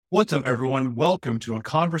What's up, everyone? Welcome to a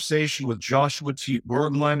conversation with Joshua T.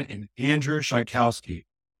 Berglund and Andrew Shykofsky.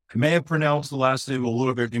 I may have pronounced the last name a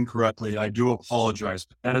little bit incorrectly. I do apologize,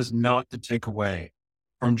 but that is not to take away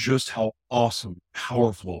from just how awesome,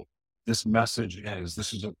 powerful this message is.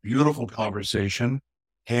 This is a beautiful conversation,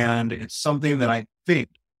 and it's something that I think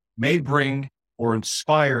may bring or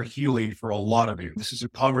inspire healing for a lot of you. This is a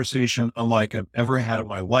conversation unlike I've ever had in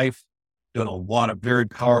my life. Done a lot of very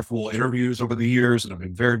powerful interviews over the years, and I've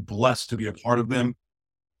been very blessed to be a part of them.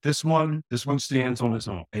 This one stands on its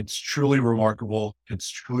own. It's truly remarkable. It's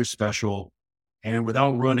truly special. And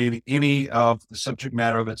without running any of the subject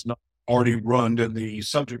matter that's not already run in the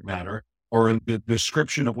subject matter or in the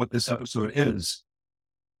description of what this episode is,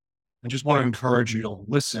 I just want to encourage you to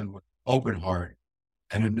listen with an open heart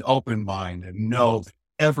and an open mind and know that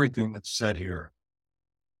everything that's said here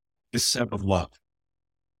is said with love.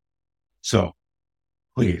 So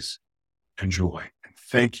please enjoy and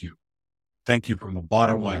thank you. Thank you from the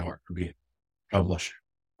bottom of my heart for being here. God bless you.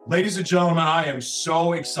 Ladies and gentlemen, I am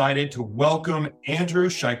so excited to welcome Andrew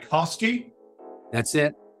Shykofsky. That's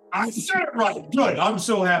it. I said it right. Good. I'm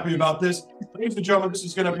so happy about this. Ladies and gentlemen, this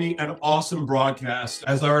is going to be an awesome broadcast.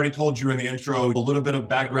 As I already told you in the intro, a little bit of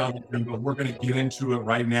background, but we're going to get into it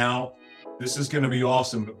right now. This is going to be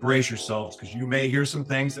awesome, but brace yourselves because you may hear some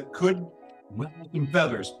things that could ruffle some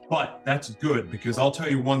feathers, but that's good because I'll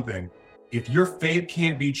tell you one thing. If your faith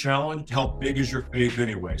can't be challenged, how big is your faith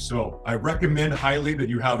anyway? So I recommend highly that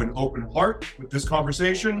you have an open heart with this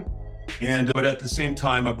conversation. But at the same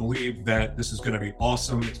time, I believe that this is going to be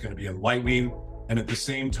awesome. It's going to be enlightening. And at the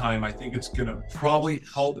same time, I think it's going to probably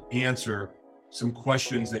help answer some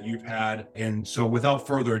questions that you've had. And so without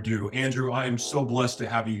further ado, Andrew, I am so blessed to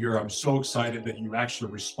have you here. I'm so excited that you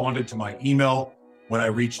actually responded to my email when I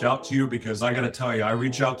reached out to you, because I got to tell you, I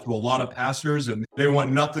reach out to a lot of pastors and they want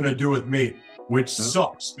nothing to do with me, which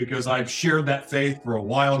sucks because I've shared that faith for a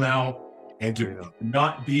while now. And to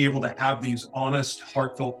not be able to have these honest,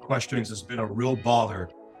 heartfelt questions has been a real bother.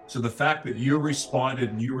 So the fact that you responded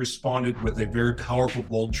and you responded with a very powerful,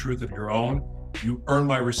 bold truth of your own, you earn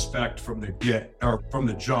my respect from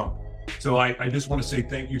the jump. So I just want to say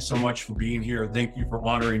thank you so much for being here. Thank you for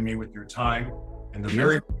honoring me with your time. And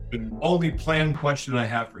the only planned question I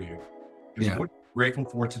have for you is what you're grateful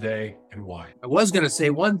for today and why? I was going to say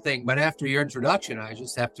one thing, but after your introduction, I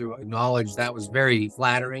just have to acknowledge that was very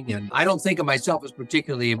flattering. And I don't think of myself as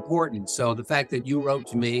particularly important. So the fact that you wrote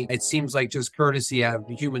to me, it seems like just courtesy out of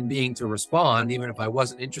a human being to respond, even if I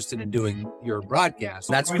wasn't interested in doing your broadcast.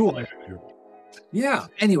 That's cool. Yeah.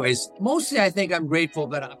 Anyways, mostly I think I'm grateful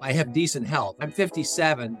that I have decent health. I'm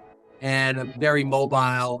 57. And I'm very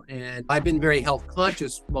mobile, and I've been very health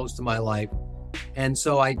conscious most of my life. And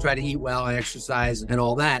so I try to eat well, I exercise and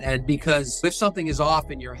all that. And because if something is off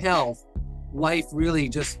in your health, life really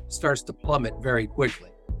just starts to plummet very quickly.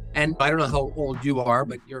 And I don't know how old you are,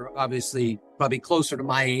 but you're obviously probably closer to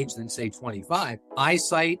my age than say 25.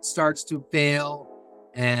 Eyesight starts to fail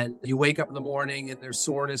and you wake up in the morning and there's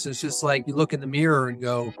soreness. It's just like you look in the mirror and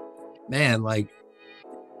go, man, like,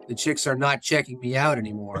 the chicks are not checking me out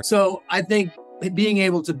anymore. So I think being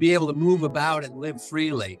able to move about and live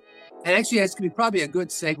freely. And actually, that's going to be probably a good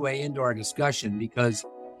segue into our discussion because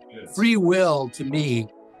free will to me,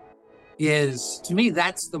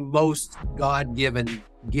 that's the most God-given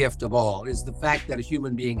gift of all, is the fact that a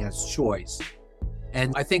human being has choice.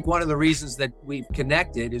 And I think one of the reasons that we've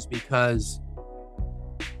connected is because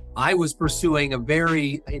I was pursuing a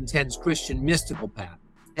very intense Christian mystical path.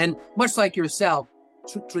 And much like yourself,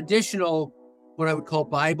 traditional, what I would call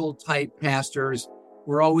Bible type pastors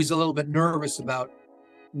were always a little bit nervous about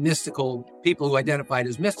mystical people who identified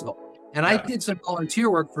as mystical. And I did some volunteer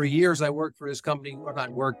work for years. I worked for this company, or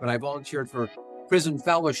not work, but I volunteered for Prison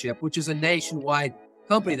Fellowship, which is a nationwide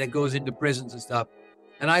company that goes into prisons and stuff.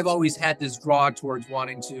 And I've always had this draw towards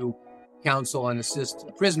wanting to counsel and assist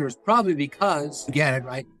prisoners, probably because, you get it,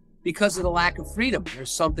 right? Because of the lack of freedom.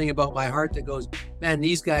 There's something about my heart that goes, man,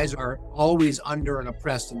 these guys are always under an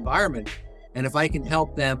oppressed environment. And if I can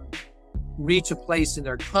help them reach a place in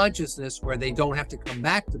their consciousness where they don't have to come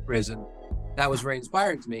back to prison, that was very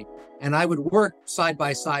inspiring to me. And I would work side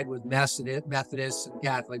by side with Methodists and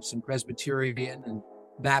Catholics and Presbyterian and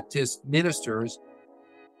Baptist ministers.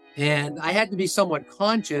 And I had to be somewhat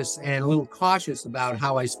conscious and a little cautious about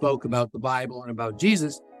how I spoke about the Bible and about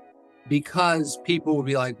Jesus, because people would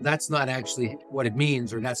be like, that's not actually what it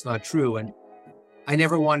means, or that's not true. And I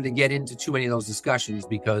never wanted to get into too many of those discussions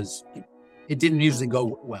because it didn't usually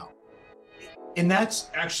go well. And that's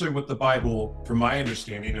actually what the Bible, from my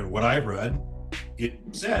understanding and what I've read, it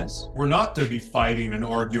says. We're not to be fighting and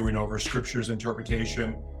arguing over Scripture's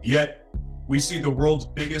interpretation, yet We see the world's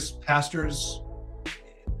biggest pastors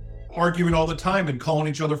arguing all the time and calling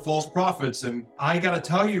each other false prophets. And I got to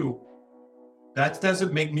tell you, that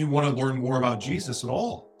doesn't make me want to learn more about Jesus at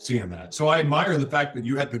all, seeing that. So I admire the fact that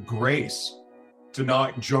you had the grace to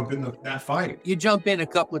not jump in that fight. You jump in a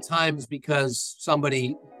couple of times because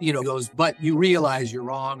somebody, goes, but you realize you're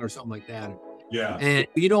wrong or something like that. Yeah. And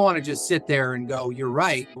you don't want to just sit there and go, you're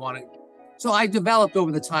right. So I developed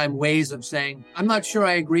over the time ways of saying, I'm not sure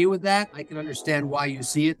I agree with that. I can understand why you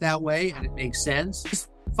see it that way, and it makes sense. Just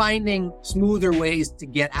finding smoother ways to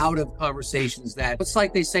get out of conversations that, it's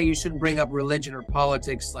like they say you shouldn't bring up religion or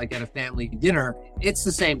politics like at a family dinner. It's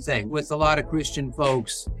the same thing with a lot of Christian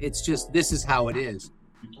folks. It's just, this is how it is.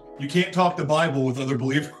 You can't talk the Bible with other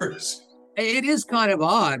believers. It is kind of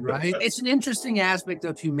odd, right? It's an interesting aspect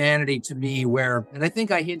of humanity to me where, and I think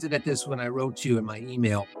I hinted at this when I wrote to you in my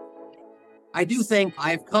email, I do think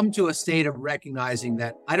I've come to a state of recognizing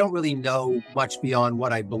that I don't really know much beyond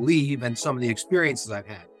what I believe and some of the experiences I've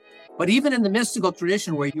had. But even in the mystical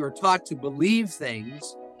tradition where you're taught to believe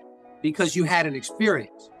things because you had an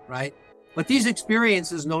experience, right? But these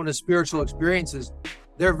experiences, known as spiritual experiences,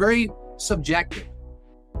 they're very subjective.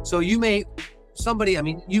 So you've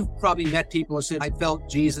probably met people who said, I felt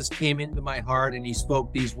Jesus came into my heart and he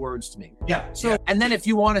spoke these words to me. Yeah. So, and then if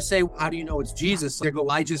you want to say, how do you know it's Jesus? They go,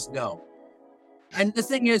 I just know. And the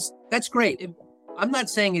thing is, that's great. I'm not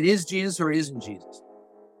saying it is Jesus or it isn't Jesus,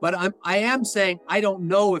 but I am saying I don't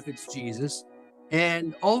know if it's Jesus.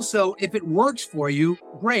 And also, if it works for you,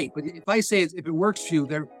 great. But if I say if it works for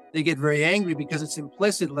you, they get very angry because it's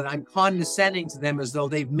implicit that I'm condescending to them as though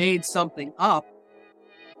they've made something up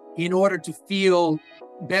in order to feel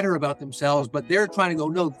better about themselves. But they're trying to go,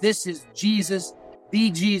 no, this is Jesus,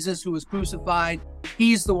 the Jesus who was crucified.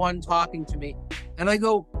 He's the one talking to me. And I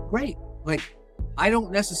go, great. I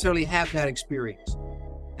don't necessarily have that experience.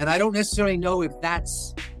 And I don't necessarily know if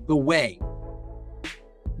that's the way.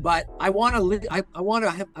 But I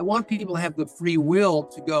want people to have the free will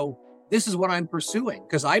to go, this is what I'm pursuing.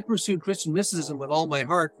 Because I pursued Christian mysticism with all my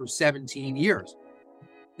heart for 17 years.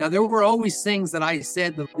 Now, there were always things that I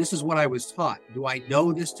said that this is what I was taught. Do I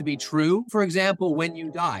know this to be true? For example, when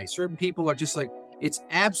you die, certain people are just like, it's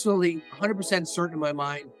absolutely 100% certain in my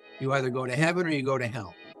mind, you either go to heaven or you go to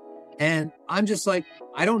hell. And I'm just like,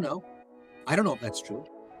 I don't know. I don't know if that's true.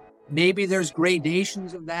 Maybe there's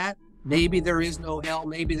gradations of that. Maybe there is no hell.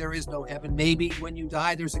 Maybe there is no heaven. Maybe when you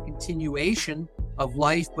die, there's a continuation of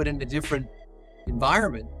life, but in a different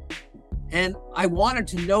environment. And I wanted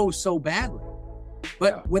to know so badly.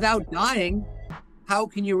 But without dying, how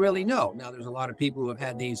can you really know? Now, there's a lot of people who have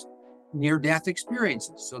had these near-death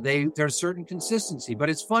experiences. So there's certain consistency. But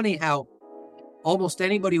it's funny how almost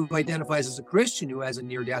anybody who identifies as a Christian who has a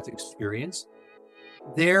near-death experience,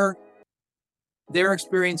 their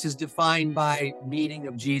experience is defined by meeting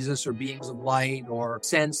of Jesus or beings of light or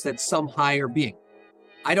sense that some higher being.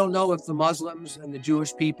 I don't know if the Muslims and the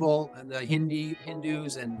Jewish people and the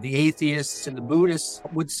Hindus and the atheists and the Buddhists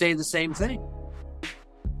would say the same thing.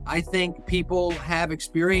 I think people have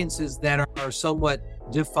experiences that are somewhat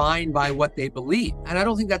defined by what they believe. And I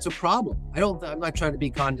don't think that's a problem. I'm not trying to be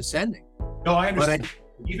condescending. No, I understand.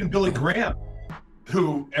 Even Billy Graham,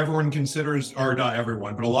 who everyone considers, or not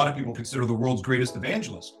everyone, but a lot of people consider the world's greatest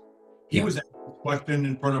evangelist. He was asked a question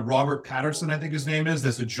in front of Robert Patterson, I think his name is.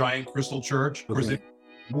 That's a giant crystal church. Or is it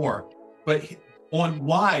more? But on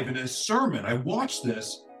live in his sermon, I watched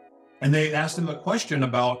this, and they asked him a question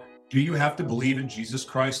about, do you have to believe in Jesus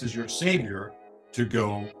Christ as your savior to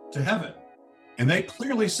go to heaven? And they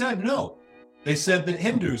clearly said no. They said that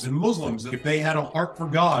Hindus and Muslims, if they had a heart for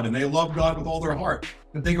God and they love God with all their heart,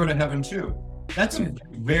 that they go to heaven too. That's a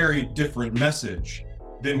very different message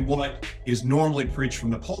than what is normally preached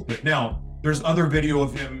from the pulpit. Now, there's other video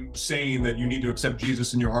of him saying that you need to accept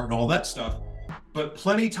Jesus in your heart and all that stuff. But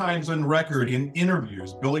plenty times on record in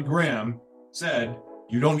interviews, Billy Graham said,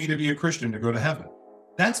 you don't need to be a Christian to go to heaven.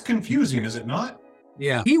 That's confusing, is it not?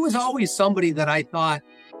 Yeah. He was always somebody that I thought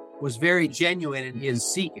was very genuine in his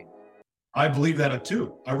seeking. I believe that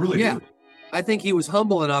too. I really do. I think he was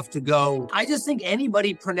humble enough to go. I just think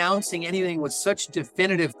anybody pronouncing anything with such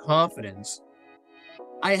definitive confidence,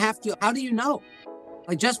 how do you know?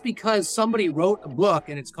 Like, just because somebody wrote a book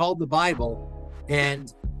and it's called the Bible,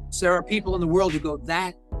 and there are people in the world who go,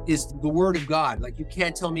 that is the word of God. Like, you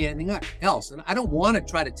can't tell me anything else. And I don't want to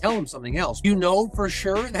try to tell them something else. You know for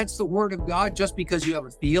sure that's the word of God just because you have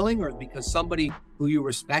a feeling or because somebody who you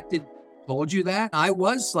respected told you that. I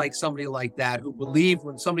was like somebody like that who believed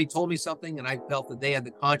when somebody told me something and I felt that they had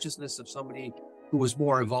the consciousness of somebody who was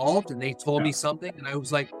more evolved and they told me something and I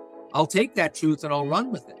was like, I'll take that truth and I'll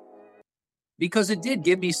run with it. because it did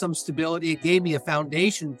give me some stability. It gave me a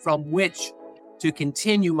foundation from which to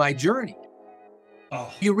continue my journey.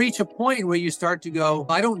 Oh, You reach a point where you start to go,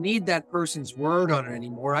 I don't need that person's word on it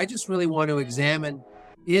anymore. I just really want to examine,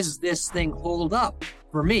 is this thing hold up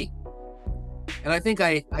for me? And I think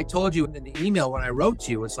I told you in the email when I wrote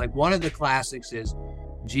to you, it's like one of the classics is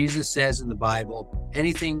Jesus says in the Bible,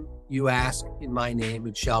 anything you ask in my name,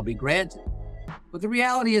 it shall be granted. But the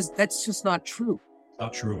reality is that's just not true.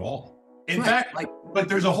 not true at all. In Right, fact, like- but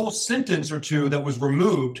there's a whole sentence or two that was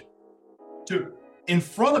removed in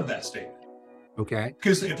front of that statement. Okay.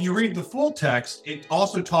 Because if you read the full text, it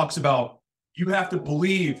also talks about you have to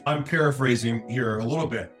believe, I'm paraphrasing here a little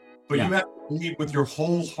bit, but Yeah. you have to believe with your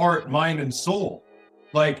whole heart, mind, and soul.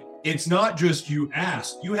 Like, it's not just you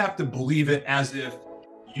ask, you have to believe it as if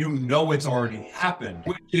you know it's already happened,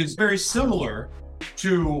 which is very similar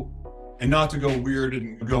to, and not to go weird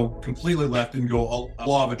and go completely left and go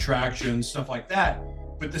law of attraction, stuff like that.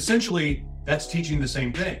 But essentially, that's teaching the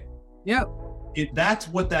same thing. Yeah. That's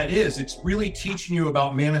what that is. It's really teaching you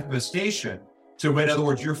about manifestation. So in other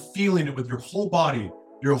words, you're feeling it with your whole body,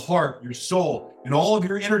 your heart, your soul, and all of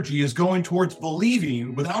your energy is going towards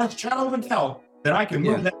believing without a shadow of a doubt that I can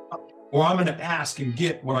move that up, or I'm going to ask and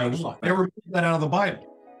get what I want. Never removed that out of the Bible.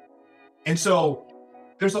 And so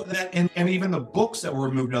there's that, and even the books that were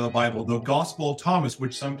removed out of the Bible, the Gospel of Thomas,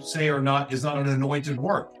 which some say is not an anointed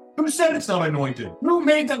work. Who said it's not anointed? Who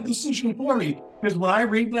made that decision for me? Because when I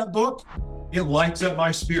read that book, it lights up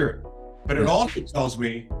my spirit. But it also tells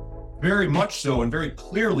me very much so and very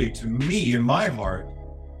clearly to me in my heart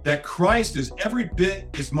that Christ is every bit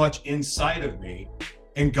as much inside of me,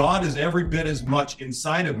 and God is every bit as much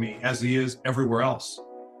inside of me as he is everywhere else.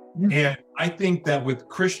 Mm-hmm. And I think that with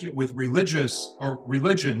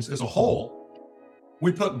religions as a whole,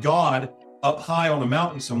 we put God up high on a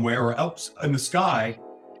mountain somewhere or up in the sky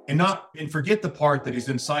and forget the part that he's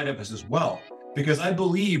inside of us as well. Because I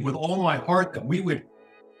believe with all my heart that we would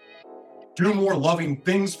do more loving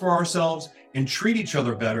things for ourselves and treat each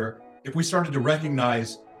other better if we started to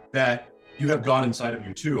recognize that you have God inside of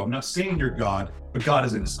you too. I'm not saying you're God, but God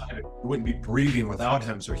is inside of you. You wouldn't be breathing without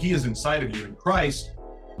him. So he is inside of you in Christ.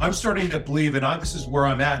 I'm starting to believe, and this is where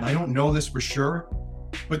I'm at, and I don't know this for sure,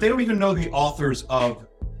 but they don't even know the authors of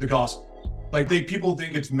the gospel. Like people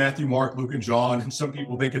think it's Matthew, Mark, Luke, and John, and some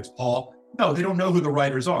people think it's Paul. No, they don't know who the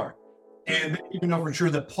writers are. And they don't even know for sure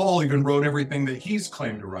that Paul even wrote everything that he's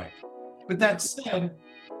claimed to write. But that said,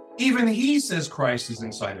 even he says Christ is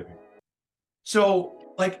inside of you. So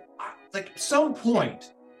like some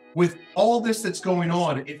point with all this that's going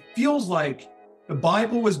on, it feels like the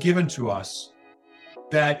Bible was given to us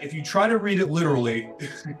that if you try to read it literally,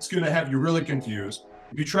 it's going to have you really confused.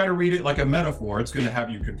 If you try to read it like a metaphor, it's going to have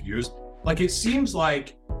you confused. Like it seems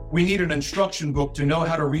like we need an instruction book to know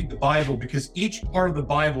how to read the Bible because each part of the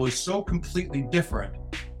Bible is so completely different.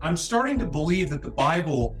 I'm starting to believe that the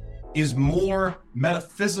Bible is more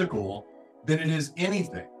metaphysical than it is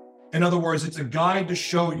anything. In other words, it's a guide to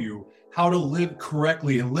show you how to live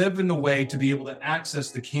correctly and live in the way to be able to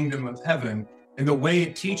access the kingdom of heaven. And the way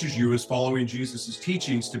it teaches you is following Jesus's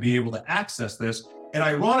teachings to be able to access this. And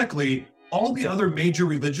ironically, all the other major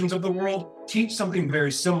religions of the world teach something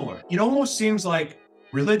very similar. It almost seems like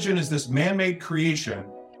religion is this man-made creation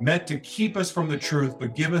meant to keep us from the truth,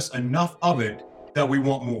 but give us enough of it that we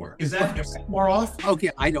want more. Is that more off?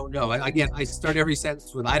 Okay, I don't know. Again, I start every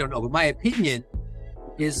sentence with I don't know. But my opinion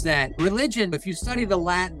is that religion, if you study the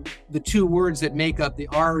Latin, the two words that make up the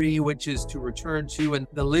re, which is to return to, and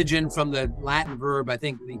the ligen from the Latin verb, I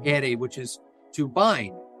think the ere, which is to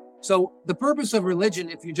bind. So the purpose of religion,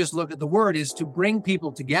 if you just look at the word, is to bring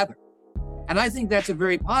people together. And I think that's a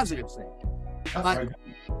very positive thing.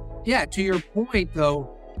 Yeah, to your point,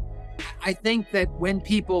 though, I think that when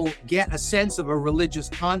people get a sense of a religious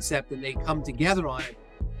concept and they come together on it,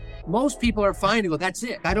 most people are fine to go, that's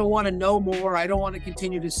it. I don't want to know more. I don't want to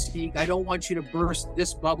continue to seek. I don't want you to burst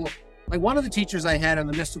this bubble. Like one of the teachers I had on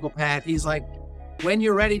the mystical path, he's like, when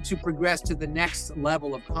you're ready to progress to the next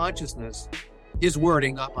level of consciousness, his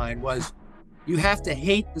wording, not mine, was you have to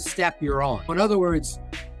hate the step you're on. In other words,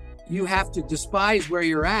 you have to despise where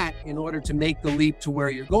you're at in order to make the leap to where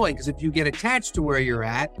you're going. Because if you get attached to where you're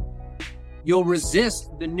at, you'll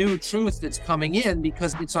resist the new truth that's coming in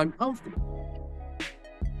because it's uncomfortable.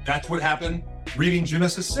 That's what happened reading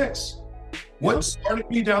Genesis 6. What started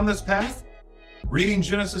me down this path? Reading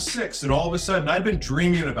Genesis 6. And all of a sudden, I've been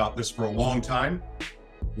dreaming about this for a long time.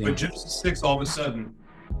 Yeah. But Genesis 6, all of a sudden,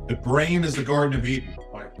 the brain is the Garden of Eden.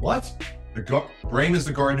 I'm like, what? The brain is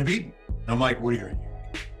the Garden of Eden. And I'm like, what are you?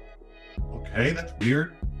 Okay, that's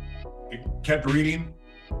weird. It kept reading.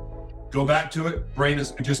 Go back to it. Brain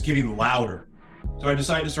is just getting louder So I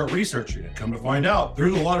decided to start researching it. Come to find out,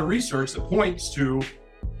 there's a lot of research that points to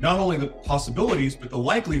not only the possibilities, but the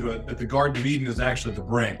likelihood that the Garden of Eden is actually the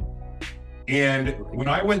brain. And when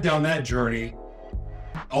I went down that journey,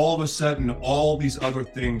 all of a sudden, all these other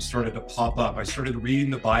things started to pop up. I started reading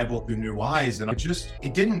the Bible through new eyes, and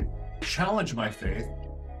it didn't challenge my faith.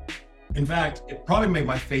 In fact, it probably made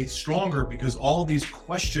my faith stronger, because all these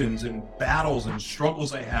questions and battles and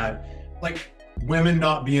struggles I had, like women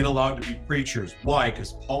not being allowed to be preachers. Why?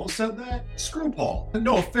 Because Paul said that? Screw Paul.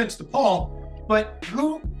 No offense to Paul, but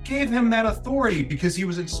who gave him that authority? Because he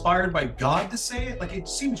was inspired by God to say it? Like, it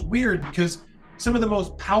seems weird, because some of the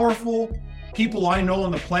most powerful people I know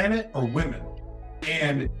on the planet are women.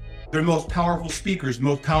 And their most powerful speakers,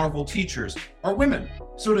 most powerful teachers are women.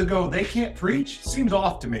 So to go, they can't preach, seems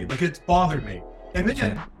off to me. Like, it's bothered me. And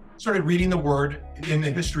then I started reading the word in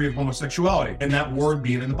the history of homosexuality, and that word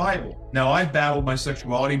being in the Bible. Now, I've battled my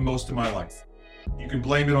sexuality most of my life. You can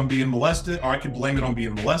blame it on being molested, or I could blame it on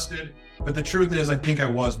being molested. But the truth is, I think I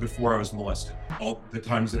was before I was molested, all the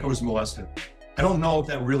times that I was molested. I don't know if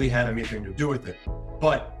that really had anything to do with it.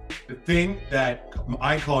 But the thing that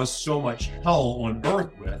I caused so much hell on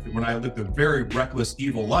earth with, when I lived a very reckless,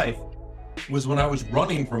 evil life, was when I was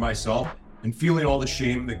running for myself and feeling all the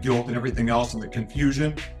shame, the guilt, and everything else, and the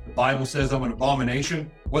confusion. The Bible says I'm an abomination.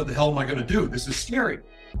 What the hell am I going to do? This is scary.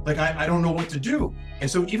 Like, I don't know what to do. And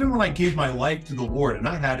so even when I gave my life to the Lord, and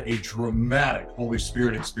I had a dramatic Holy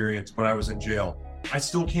Spirit experience when I was in jail, I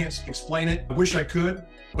still can't explain it. I wish I could.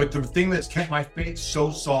 But the thing that's kept my faith so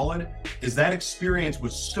solid is that experience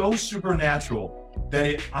was so supernatural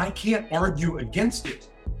that I can't argue against it.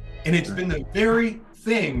 And it's been the very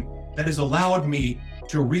thing that has allowed me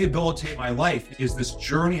to rehabilitate my life, is this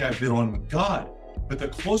journey I've been on with God. But the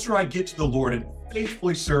closer I get to the Lord and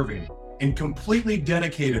faithfully serving and completely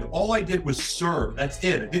dedicated, all I did was serve. That's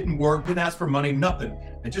it. It didn't work, didn't ask for money, nothing.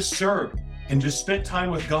 I just served and just spent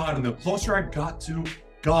time with God. And the closer I got to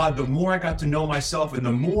God, the more I got to know myself, and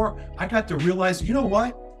the more I got to realize, you know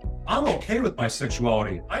what? I'm okay with my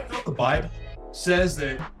sexuality. I know the Bible says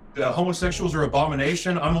that the homosexuals are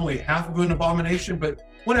abomination. I'm only half of an abomination, but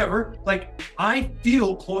whatever. Like, I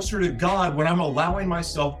feel closer to God when I'm allowing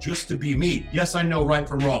myself just to be me. Yes, I know right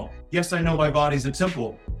from wrong. Yes, I know my body's a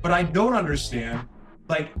temple, but I don't understand.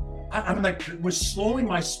 Like, I'm like, was slowing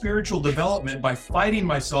my spiritual development by fighting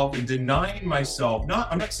myself and denying myself.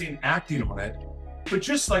 I'm not saying acting on it, but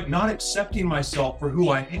just like not accepting myself for who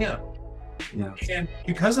I am. Yeah. And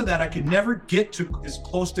because of that, I could never get to as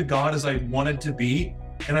close to God as I wanted to be.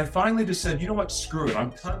 And I finally just said, you know what, screw it.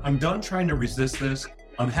 I'm done trying to resist this.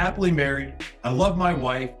 I'm happily married. I love my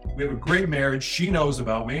wife. We have a great marriage. She knows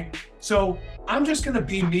about me. So I'm just going to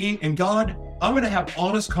be me. And God, I'm going to have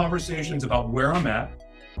honest conversations about where I'm at.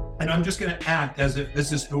 And I'm just going to act as if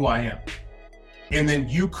this is who I am. And then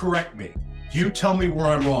you correct me. You tell me where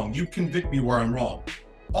I'm wrong. You convict me where I'm wrong.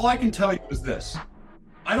 All I can tell you is this.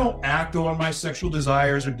 I don't act on my sexual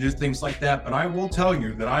desires or do things like that, but I will tell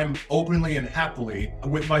you that I'm openly and happily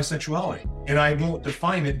with my sexuality. And I won't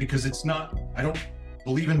define it, because I don't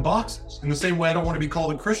believe in boxes. In the same way, I don't want to be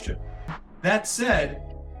called a Christian. That said,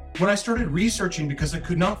 when I started researching, because I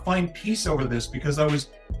could not find peace over this, because I was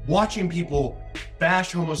watching people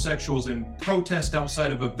bash homosexuals and protest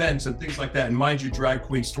outside of events and things like that. And mind you, Drag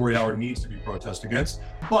Queen Story Hour needs to be protested against.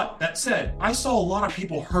 But that said, I saw a lot of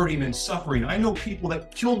people hurting and suffering. I know people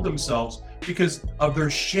that killed themselves because of their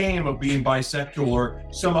shame of being bisexual or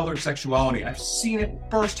some other sexuality. I've seen it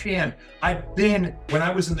firsthand. When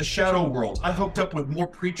I was in the shadow world, I hooked up with more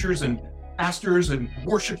preachers and pastors and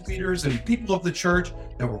worship leaders and people of the church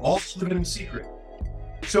that were all living in secret.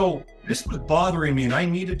 So this was bothering me, and I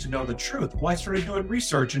needed to know the truth. Well, I started doing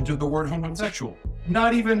research into the word homosexual.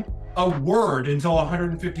 Not even a word until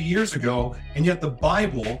 150 years ago, and yet the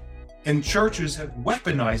Bible and churches have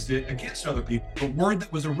weaponized it against other people. The word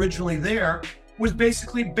that was originally there was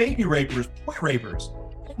basically baby rapers, boy rapers.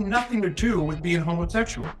 It had nothing to do with being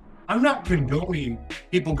homosexual. I'm not condoning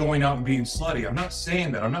people going out and being slutty. I'm not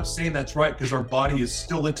saying that. I'm not saying that's right, because our body is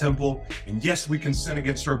still a temple, and yes, we can sin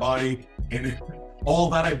against our body, and all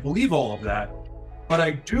that. I believe all of that. But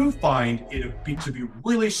I do find it to be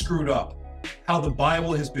really screwed up how the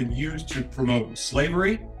Bible has been used to promote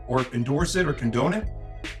slavery or endorse it or condone it,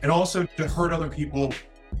 and also to hurt other people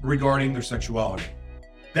regarding their sexuality.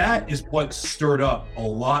 That is what stirred up a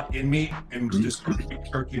lot in me, and just started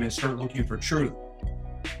researching and started looking for truth.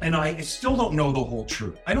 And I still don't know the whole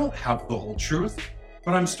truth. I don't have the whole truth,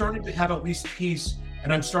 but I'm starting to have at least peace,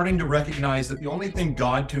 and I'm starting to recognize that the only thing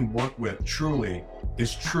God can work with truly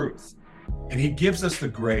is truth. And he gives us the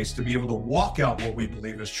grace to be able to walk out what we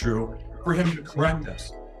believe is true, for him to correct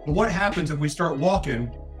us. But what happens if we start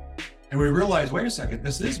walking and we realize, wait a second,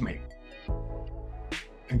 this is me.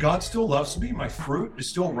 And God still loves me. My fruit is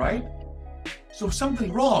still right. So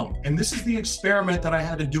something's wrong. And this is the experiment that I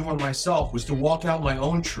had to do on myself, was to walk out my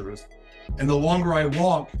own truth. And the longer I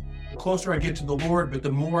walk, the closer I get to the Lord, but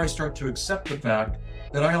the more I start to accept the fact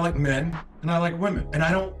that I like men and I like women. And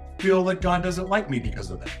I don't feel that God doesn't like me because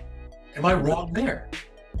of that. Am I wrong there?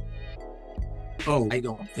 Oh, I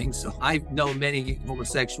don't think so. I've known many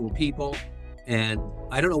homosexual people, and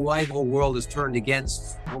I don't know why the whole world is turned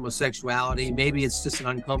against homosexuality. Maybe it's just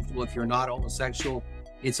uncomfortable if you're not homosexual.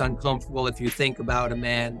 It's uncomfortable if you think about a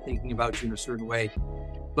man thinking about you in a certain way.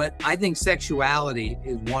 But I think sexuality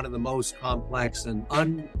is one of the most complex and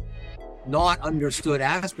not understood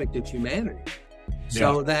aspect of humanity.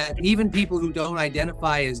 So that even people who don't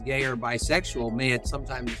identify as gay or bisexual may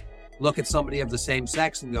sometimes look at somebody of the same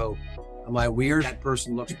sex and go, am I weird? That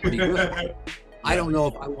person looks pretty good. I don't know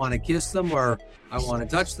if I want to kiss them or I want to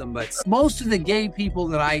touch them, but most of the gay people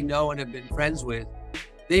that I know and have been friends with,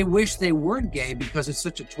 they wish they weren't gay because it's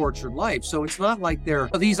such a tortured life. So it's not like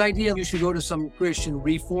these ideas you should go to some Christian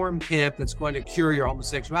reform camp that's going to cure your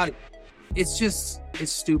homosexuality. It's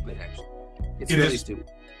stupid, actually. It's really stupid.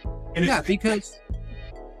 Because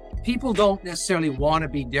people don't necessarily want to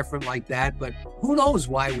be different like that, but who knows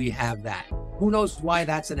why we have that? Who knows why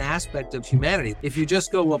that's an aspect of humanity? If you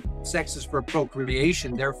just go, well, sex is for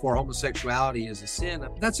procreation, therefore homosexuality is a sin,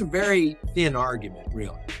 that's a very thin argument,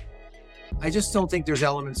 really. I just don't think there's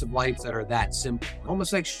elements of life that are that simple.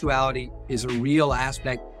 Homosexuality is a real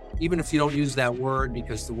aspect, even if you don't use that word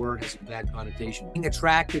because the word has a bad connotation. Being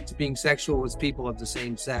attracted to being sexual with people of the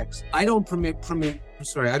same sex. I don't promote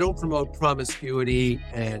promiscuity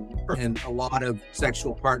and a lot of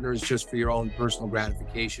sexual partners just for your own personal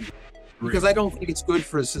gratification, because I don't think it's good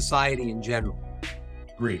for society in general.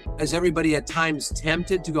 Agreed. As everybody at times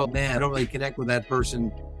tempted to go, man, I don't really connect with that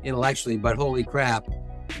person intellectually, but holy crap,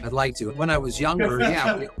 I'd like to. When I was younger,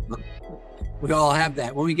 we all have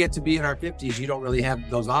that. When we get to be in our 50s, you don't really have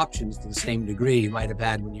those options to the same degree you might have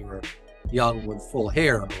had when you were young with full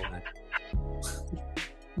hair and all that.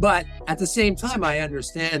 But at the same time, I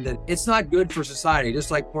understand that it's not good for society,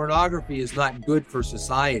 just like pornography is not good for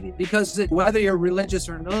society, because whether you're religious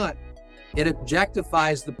or not, it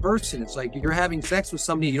objectifies the person. It's like you're having sex with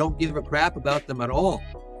somebody, you don't give a crap about them at all.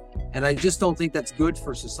 And I just don't think that's good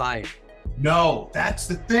for society. No, that's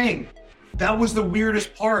the thing. That was the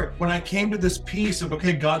weirdest part when I came to this piece of,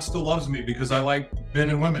 okay, God still loves me because I like men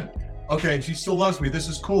and women. Okay, she still loves me. This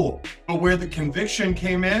is cool. But where the conviction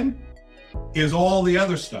came in is all the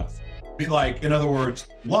other stuff. Like, in other words,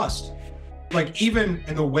 lust. Like, even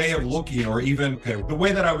in the way of looking, or even the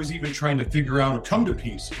way that I was even trying to figure out or come to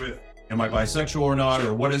peace with, am I bisexual or not,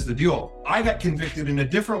 or what is the deal? I got convicted in a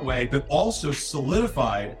different way, but also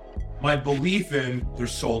solidified my belief in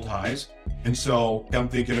there's soul ties. And so I'm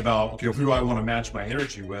thinking about, okay, who do I want to match my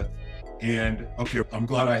energy with? And okay, I'm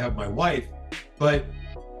glad I have my wife, but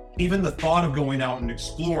even the thought of going out and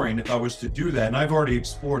exploring, if I was to do that, and I've already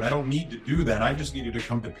explored, I don't need to do that. I just needed to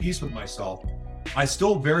come to peace with myself. I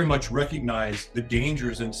still very much recognize the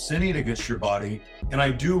dangers in sinning against your body. And I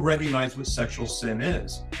do recognize what sexual sin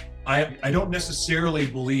is. I don't necessarily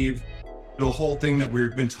believe the whole thing that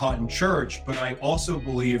we've been taught in church, but I also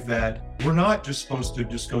believe that we're not just supposed to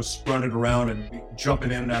just go sprunting around and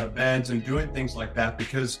jumping in and out of beds and doing things like that,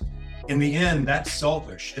 because in the end, that's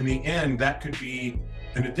selfish. In the end, that could be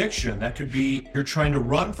an addiction. That could be you're trying to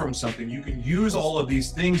run from something. You can use all of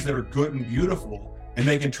these things that are good and beautiful, and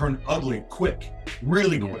they can turn ugly quick,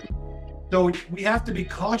 really quick. So we have to be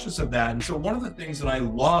cautious of that. And so one of the things that I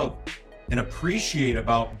love and appreciate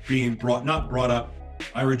about being not brought up,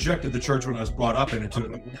 I rejected the church when I was brought up in it, to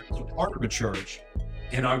part of a church.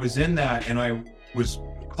 And I was in that, and I was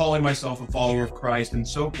calling myself a follower of Christ and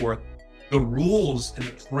so forth. The rules and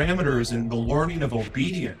the parameters and the learning of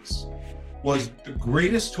obedience was the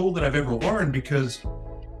greatest tool that I've ever learned, because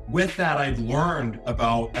with that, I've learned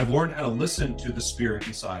how to listen to the spirit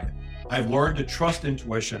inside. I've learned to trust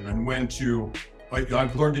intuition and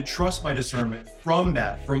I've learned to trust my discernment from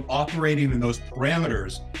operating in those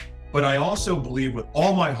parameters. But I also believe with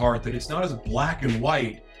all my heart that it's not as black and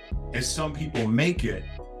white as some people make it.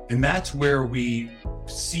 And that's where we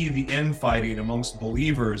see the infighting amongst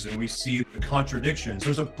believers, and we see the contradictions.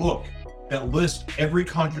 There's a book that lists every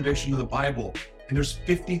contradiction of the Bible, and there's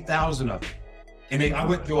 50,000 of them. And I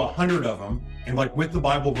went through 100 of them, and like with the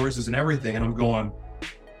Bible verses and everything, and I'm going,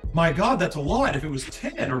 my God, that's a lot. If it was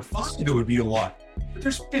 10 or 5, it would be a lot. But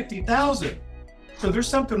there's 50,000. So there's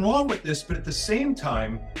something wrong with this. But at the same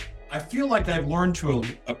time, I feel like I've learned to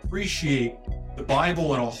appreciate the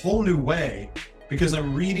Bible in a whole new way, because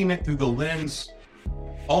I'm reading it through the lens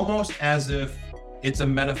almost as if it's a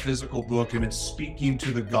metaphysical book and it's speaking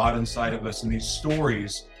to the God inside of us. And these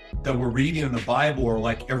stories that we're reading in the Bible are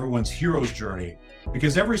like everyone's hero's journey,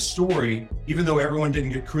 because every story, even though everyone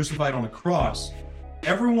didn't get crucified on a cross,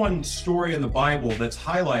 everyone's story in the Bible that's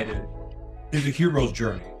highlighted is a hero's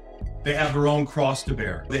journey. They have their own cross to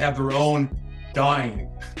bear. They have their own dying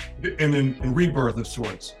and rebirth of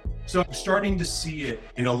sorts. So I'm starting to see it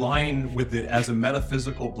and align with it as a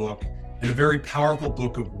metaphysical book and a very powerful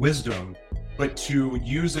book of wisdom, but to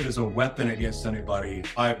use it as a weapon against anybody,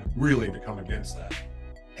 I've really become against that.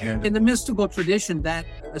 And in the mystical tradition, that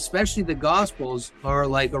especially the Gospels are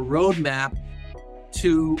like a roadmap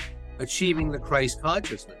to achieving the Christ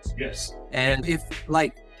consciousness. yes, And if,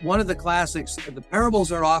 like, one of the classics, the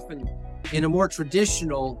parables are often in a more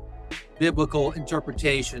traditional biblical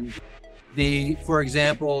interpretation. For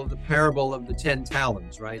example, the parable of the 10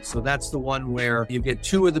 talents, right? So that's the one where you get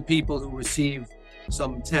two of the people who receive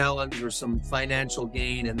some talents or some financial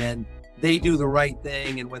gain, and then they do the right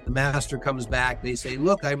thing. And when the master comes back, they say,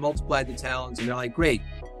 look, I multiplied the talents. And they're like, great,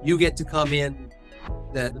 you get to come in.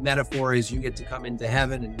 The metaphor is you get to come into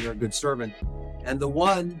heaven and you're a good servant. And the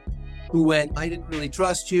one who went, I didn't really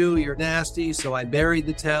trust you, you're nasty, so I buried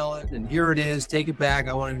the talent, and here it is, take it back,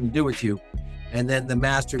 I want nothing to do with you. And then the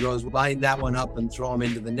master goes, bind that one up and throw him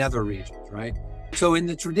into the nether regions, right? So in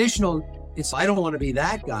the traditional, it's, I don't want to be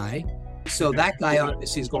that guy, so that guy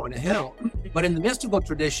obviously is going to hell. But in the mystical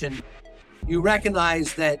tradition, you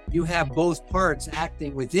recognize that you have both parts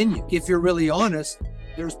acting within you. If you're really honest,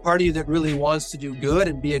 there's part of you that really wants to do good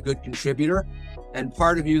and be a good contributor, and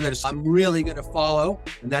part of you that is, I'm really going to follow,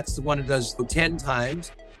 and that's the one that does 10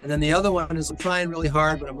 times. And then the other one is, I'm trying really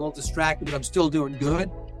hard, but I'm a little distracted, but I'm still doing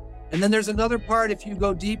good. And then there's another part, if you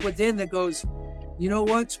go deep within, that goes, you know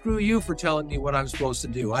what, screw you for telling me what I'm supposed to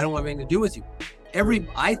do. I don't want anything to do with you.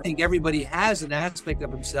 I think everybody has an aspect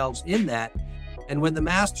of themselves in that. And when the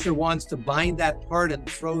master wants to bind that part and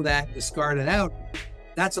throw that, discard it out,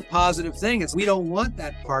 that's a positive thing. We don't want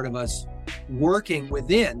that part of us working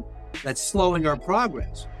within that's slowing our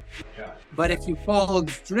progress. yeah, But if you follow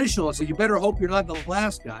the traditional, so you better hope you're not the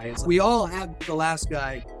last guy. We all have the last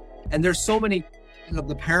guy. And there's so many of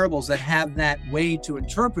the parables that have that way to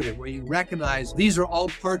interpret it, where you recognize these are all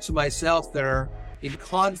parts of myself that are in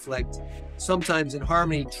conflict, sometimes in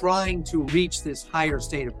harmony, trying to reach this higher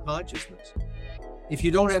state of consciousness. If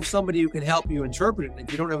you don't have somebody who can help you interpret it, and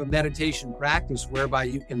if you don't have a meditation practice whereby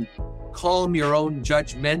you can calm your own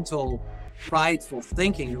judgmental, prideful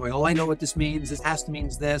thinking, going, oh, I know what this means. This has to mean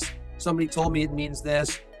this. Somebody told me it means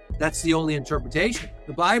this. That's the only interpretation.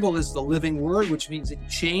 The Bible is the living word, which means it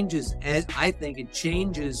changes. I think it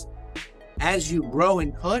changes as you grow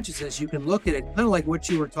in consciousness. You can look at it kind of like what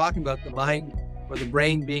you were talking about, the mind or the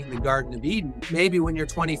brain being the Garden of Eden. Maybe when you're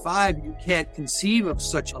 25, you can't conceive of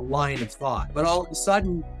such a line of thought. But all of a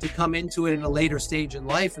sudden, to come into it in a later stage in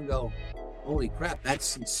life and go, holy crap,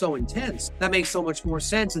 that's so intense. That makes so much more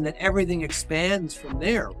sense. And then everything expands from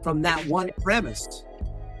there, from that one premise.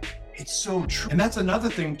 it's so true. And that's another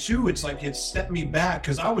thing too. It's like it set me back,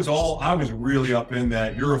 because I was really up in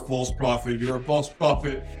that you're a false prophet.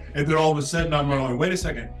 And then all of a sudden I'm going, wait a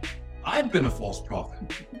second, I've been a false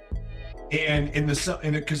prophet. And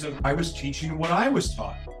because I was teaching what I was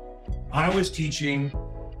taught. I was teaching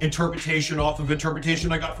interpretation off of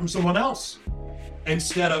interpretation I got from someone else,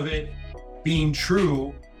 instead of it being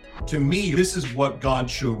true to me. This is what God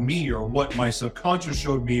showed me, or what my subconscious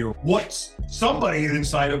showed me, or what somebody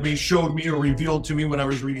inside of me showed me or revealed to me when I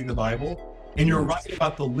was reading the Bible. And you're right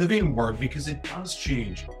about the living word, because it does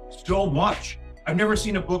change so much. I've never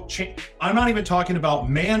seen a book change. I'm not even talking about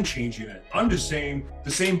man changing it. I'm just saying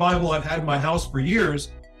the same Bible I've had in my house for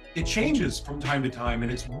years, it changes from time to time.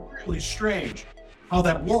 And it's really strange how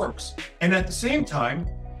that works. And at the same time,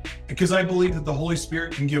 because I believe that the Holy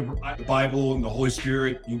Spirit can give the Bible, and the Holy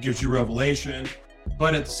Spirit gives you revelation.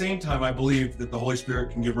 But at the same time, I believe that the Holy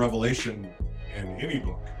Spirit can give revelation in any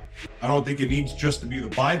book. I don't think it needs just to be the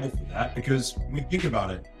Bible for that, because when we think about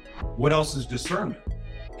it, what else is discernment?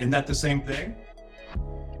 Isn't that the same thing?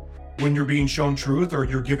 When you're being shown truth or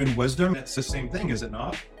you're given wisdom, it's the same thing, is it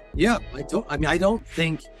not? Yeah, I don't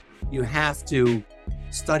think you have to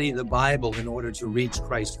study the Bible in order to reach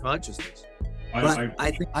Christ consciousness. But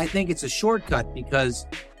I think it's a shortcut, because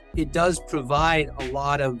it does provide a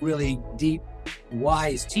lot of really deep,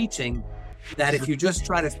 wise teaching that if you just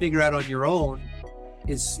try to figure out on your own,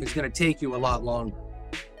 it's going to take you a lot longer.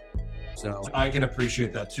 So I can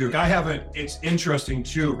appreciate that too. It's interesting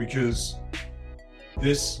too, because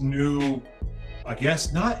this new, I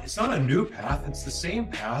guess it's not a new path, it's the same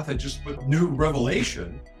path, and just with new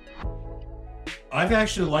revelation. I've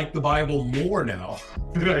actually liked the Bible more now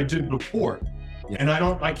than I did before. Yeah. And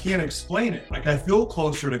I can't explain it. Like, I feel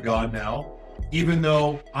closer to God now, even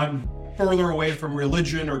though I'm further away from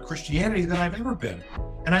religion or Christianity than I've ever been.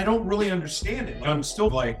 And I don't really understand it. I'm still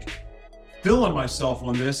like feeling myself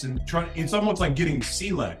on this and it's almost like getting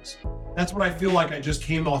sea legs. That's what I feel like. I just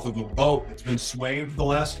came off of a boat that's been swaying for the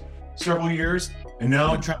last several years. And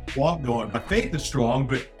now I'm trying to walk going. My faith is strong,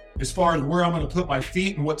 but as far as where I'm going to put my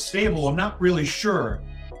feet and what's stable, I'm not really sure.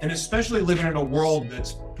 And especially living in a world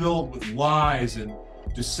that's filled with lies and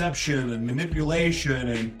deception and manipulation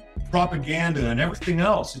and propaganda and everything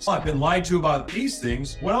else. I've been lied to about these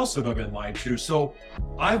things. What else have I been lied to? So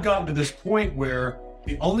I've gotten to this point where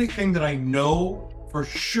the only thing that I know for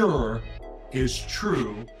sure is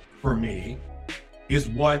true for me is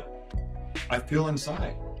what I feel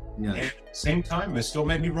inside. Yeah. And at the same time, it still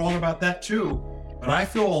may be wrong about that too. But I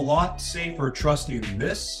feel a lot safer trusting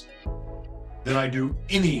this than I do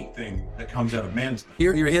anything that comes out of man's mouth.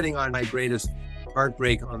 Here you're hitting on my greatest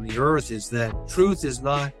heartbreak on the earth is that truth is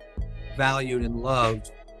not valued and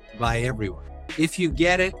loved by everyone. If you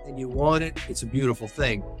get it and you want it, it's a beautiful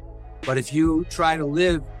thing. But if you try to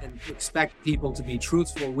live and expect people to be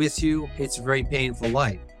truthful with you, it's a very painful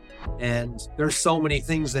life. And there's so many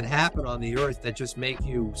things that happen on the earth that just make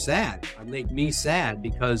you sad. Make me sad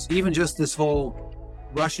because even just this whole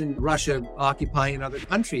Russia occupying another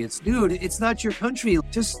country. Dude, it's not your country.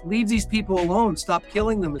 Just leave these people alone. Stop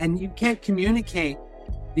killing them. And you can't communicate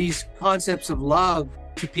these concepts of love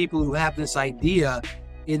to people who have this idea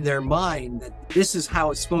in their mind that this is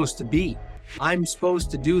how it's supposed to be. I'm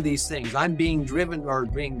supposed to do these things. I'm being driven or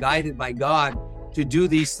being guided by God to do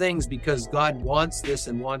these things because God wants this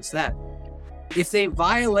and wants that. If they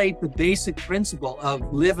violate the basic principle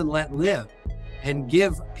of live and let live, and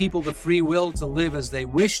give people the free will to live as they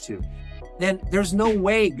wish to, then there's no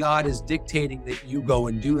way God is dictating that you go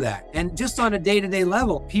and do that. And just on a day-to-day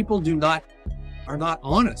level, people are not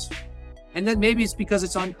honest. And then maybe it's because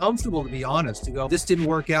it's uncomfortable to be honest, to go, this didn't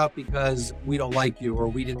work out because we don't like you, or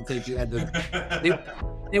we didn't think you had to.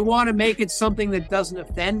 They want to make it something that doesn't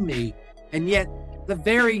offend me. And yet the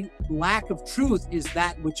very lack of truth is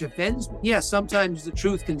that which offends me. Yeah, sometimes the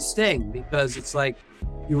truth can sting because it's like,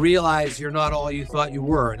 you realize you're not all you thought you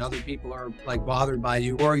were, and other people are like bothered by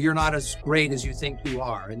you, or you're not as great as you think you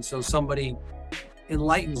are. And so somebody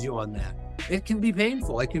enlightens you on that. It can be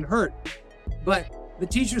painful. It can hurt. But the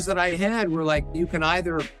teachers that I had were like, you can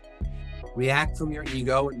either react from your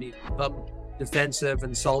ego and become defensive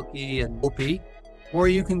and sulky and mopey, or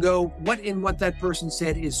you can go, what that person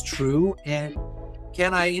said is true. And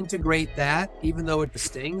can I integrate that, even though it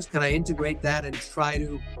stings? Can I integrate that and try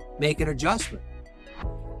to make an adjustment?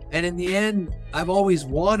 And in the end, I've always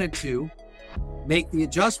wanted to make the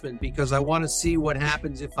adjustment because I want to see what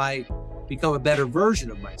happens if I become a better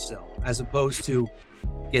version of myself, as opposed to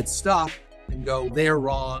get stuck and go, they're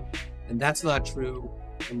wrong, and that's not true,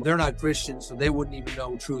 and they're not Christians, so they wouldn't even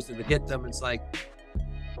know truth if it hit them. It's like,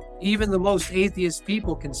 even the most atheist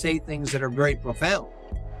people can say things that are very profound.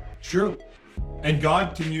 True. And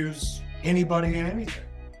God can use anybody and anything.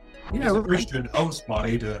 Yeah, He's a Christian host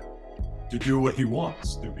body to do what he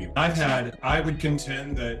wants to be. I would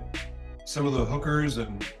contend that some of the hookers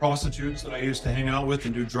and prostitutes that I used to hang out with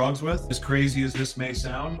and do drugs with, as crazy as this may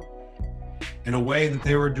sound, in a way that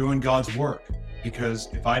they were doing God's work. Because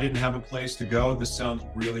if I didn't have a place to go, this sounds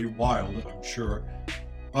really wild, I'm sure,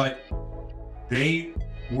 but they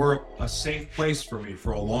were a safe place for me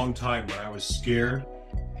for a long time when I was scared,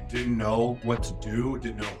 didn't know what to do,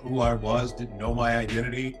 didn't know who I was, didn't know my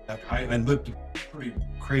identity. I lived a pretty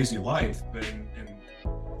crazy life and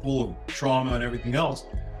full of trauma and everything else,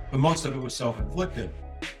 but most of it was self-inflicted.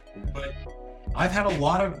 But I've had a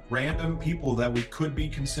lot of random people that could be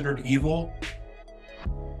considered evil.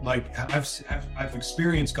 Like I've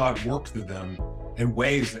experienced God work through them in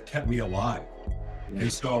ways that kept me alive.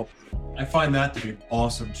 And so I find that to be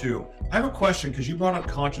awesome too. I have a question because you brought up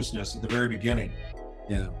consciousness at the very beginning.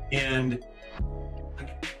 Yeah. And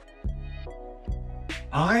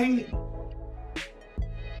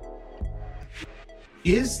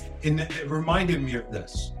it reminded me of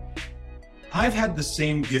this. I've had the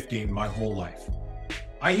same gifting my whole life.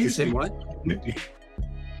 I used to what? Gifting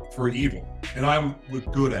for evil, and I'm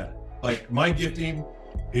good at it. Like my gifting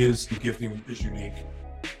is unique.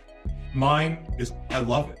 Mine is, I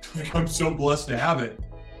love it. Like I'm so blessed to have it.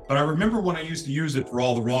 But I remember when I used to use it for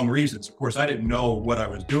all the wrong reasons. Of course, I didn't know what I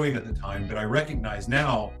was doing at the time, but I recognize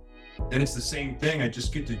now that it's the same thing. I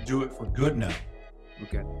just get to do it for good now.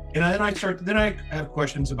 Okay. And then I have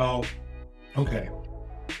questions about, okay,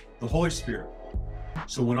 the Holy Spirit.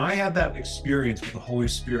 So when I had that experience with the Holy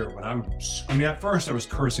Spirit, at first I was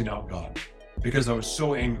cursing out God because I was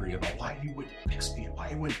so angry about why he wouldn't fix me, why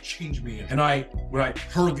he wouldn't change me. And when I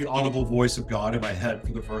heard the audible voice of God in my head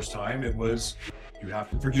for the first time, it was, you have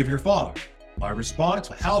to forgive your father. My response,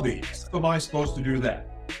 how am I supposed to do that?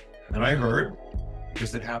 And then I heard,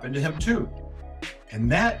 because it happened to him too.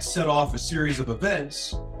 And that set off a series of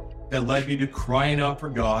events that led me to crying out for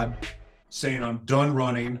God, saying, I'm done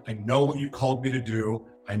running. I know what you called me to do.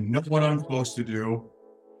 I know what I'm supposed to do.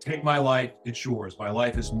 Take my life, it's yours. My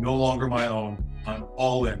life is no longer my own. I'm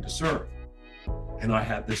all in to serve. And I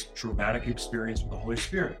had this dramatic experience with the Holy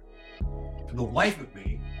Spirit. For the life of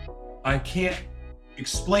me, I can't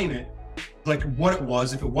explain it like what it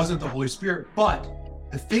was if it wasn't the Holy Spirit. But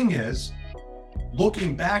the thing is,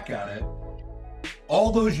 looking back at it,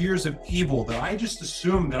 all those years of evil that I just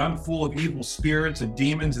assumed that I'm full of evil spirits and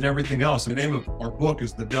demons and everything else. The name of our book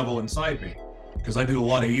is The Devil Inside Me, because I do a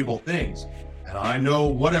lot of evil things. And I know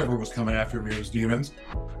whatever was coming after me was demons.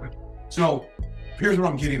 So here's what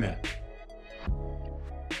I'm getting at.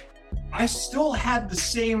 I still had the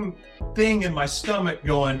same thing in my stomach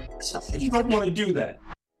going, you don't want to do that.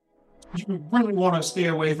 You really want to stay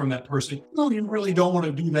away from that person. No, you really don't want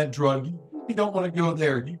to do that drug. You don't want to go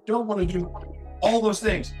there. You don't want to do all those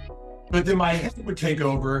things. But then my head would take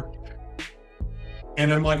over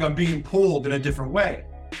and I'm being pulled in a different way.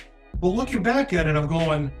 But looking back at it, I'm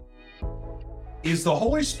going, is the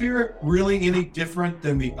Holy Spirit really any different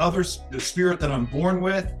than the spirit that I'm born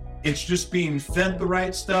with? It's just being fed the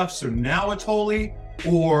right stuff, so now it's holy?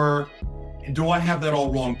 Or do I have that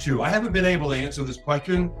all wrong too? I haven't been able to answer this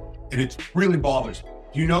question, and it really bothers me.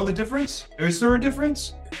 Do you know the difference? Is there a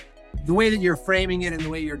difference? The way that you're framing it and the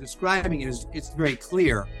way you're describing it it's very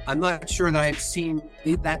clear. I'm not sure that I've seen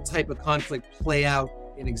that type of conflict play out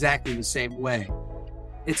in exactly the same way.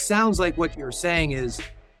 It sounds like what you're saying is,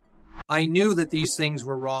 I knew that these things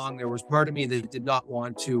were wrong. There was part of me that did not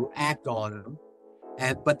want to act on them.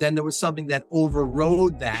 But then there was something that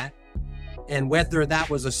overrode that. And whether that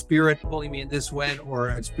was a spirit pulling me in this way or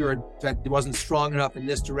a spirit that wasn't strong enough in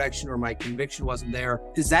this direction or my conviction wasn't there,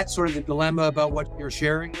 is that sort of the dilemma about what you're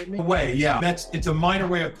sharing with me? It's a minor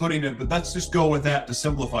way of putting it, but let's just go with that to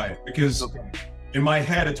simplify it, because in my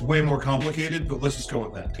head, it's way more complicated, but let's just go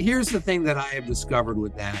with that. Here's the thing that I have discovered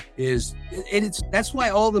with that is that's why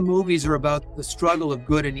all the movies are about the struggle of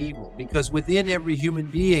good and evil, because within every human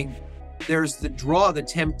being, there's the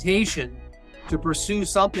temptation to pursue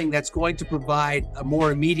something that's going to provide a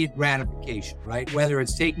more immediate gratification, right? Whether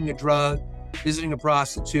it's taking a drug, visiting a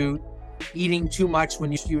prostitute, eating too much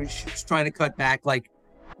when you're trying to cut back,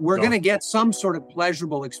 we're going to get some sort of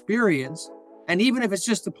pleasurable experience. And even if it's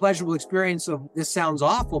just a pleasurable experience of, this sounds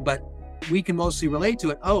awful, but we can mostly relate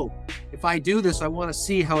to it. Oh, if I do this, I want to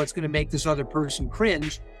see how it's going to make this other person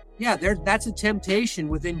cringe. Yeah, that's a temptation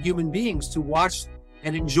within human beings to watch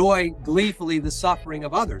and enjoy gleefully the suffering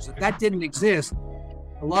of others. If that didn't exist,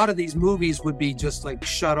 a lot of these movies would be just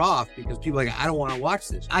shut off because people are I don't want to watch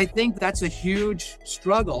this. I think that's a huge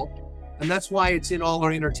struggle. And that's why it's in all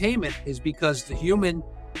our entertainment, is because the human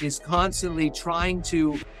is constantly trying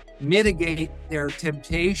to mitigate their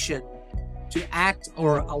temptation to act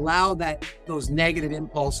or allow those negative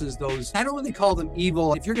impulses, I don't really call them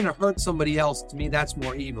evil. If you're going to hurt somebody else, to me, that's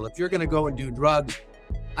more evil. If you're going to go and do drugs,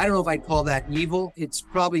 I don't know if I'd call that evil. It's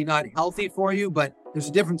probably not healthy for you, but there's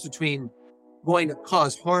a difference between going to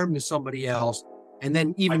cause harm to somebody else and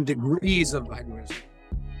then even degrees of violence.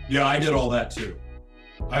 Yeah, I did all that too.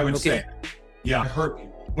 I would say, it hurt me.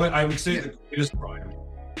 But I would say the greatest crime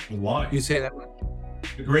was lying. You say that?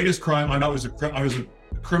 The greatest crime, I was a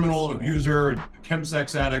criminal, an abuser, a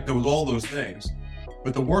chemsex addict. There was all those things.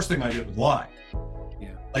 But the worst thing I did was lie.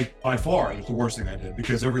 By far, it was the worst thing I did,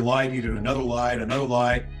 because every lie needed another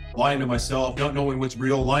lie, lying to myself, not knowing what's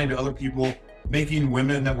real, lying to other people, making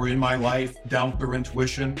women that were in my life doubt their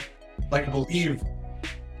intuition. I believe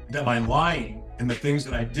that my lying and the things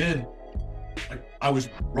that I did, I was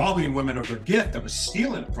robbing women of their gift. I was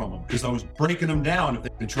stealing it from them because I was breaking them down.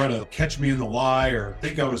 If they try to catch me in the lie or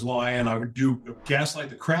think I was lying, I would gaslight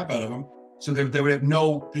the crap out of them so they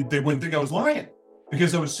wouldn't think I was lying,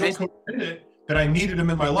 because I was so committed that I needed them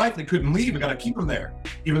in my life. They couldn't leave. I got to keep them there,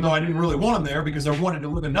 even though I didn't really want them there because I wanted to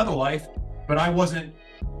live another life, but I wasn't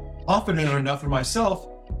confident enough in myself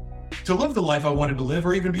to live the life I wanted to live,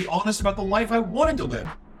 or even be honest about the life I wanted to live.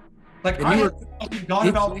 I got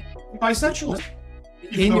about bisexual.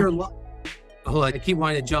 I keep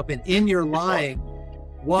wanting to jump in. In your lying,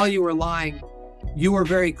 while you were lying, you were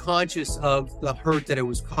very conscious of the hurt that it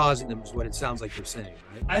was causing them, is what it sounds like you're saying,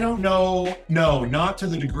 right? I don't know. No, not to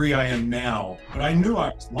the degree I am now, but I knew I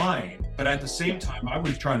was lying. But at the same time, I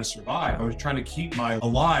was trying to survive. I was trying to keep my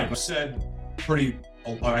alive. I said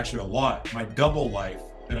actually a lot. My double life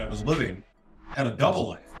that I was living had a double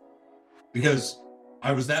life because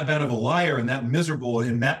I was that bad of a liar and that miserable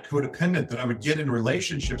and that codependent that I would get in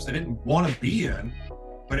relationships I didn't want to be in,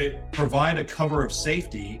 but it provided a cover of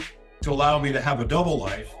safety to allow me to have a double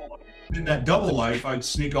life. In that double life, I'd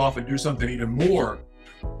sneak off and do something even more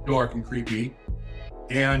dark and creepy.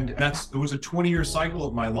 And it was a 20-year cycle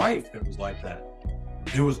of my life that was like that.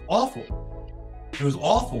 It was awful. It was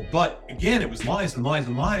awful. But again, it was lies and lies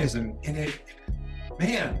and lies. And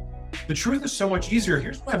man, the truth is so much easier.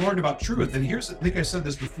 Here's what I've learned about truth. And I think I said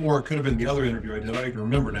this before, it could have been the other interview I did, I don't even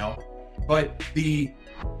remember now. But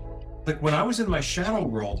when I was in my shadow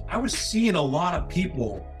world, I was seeing a lot of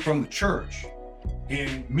people from the church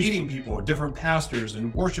and meeting people, different pastors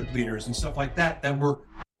and worship leaders and stuff like that were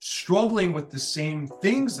struggling with the same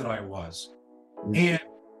things that I was. And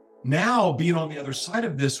now being on the other side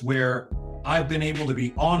of this, where I've been able to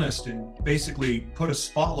be honest and basically put a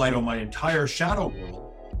spotlight on my entire shadow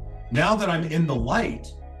world, now that I'm in the light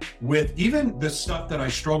with even the stuff that I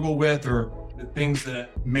struggle with or the things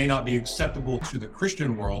that may not be acceptable to the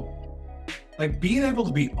Christian world, like being able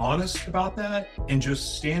to be honest about that and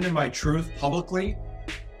just stand in my truth publicly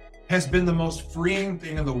has been the most freeing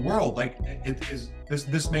thing in the world. Like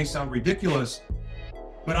this may sound ridiculous,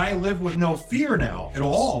 but I live with no fear now at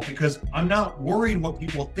all because I'm not worried what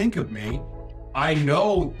people think of me. I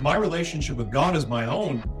know my relationship with God is my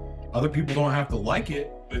own. Other people don't have to like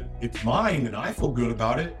it, but it's mine and I feel good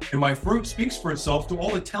about it. And my fruit speaks for itself. To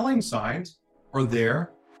all the telling signs are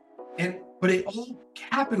there. But it all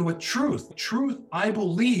happened with truth. Truth, I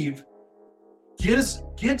believe,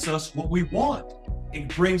 gets us what we want. It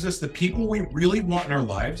brings us the people we really want in our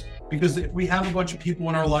lives, because if we have a bunch of people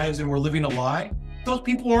in our lives and we're living a lie, those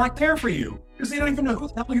people aren't there for you because they don't even know who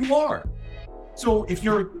the hell you are. So if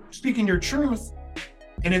you're speaking your truth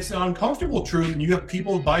and it's an uncomfortable truth and you have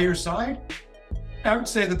people by your side, I would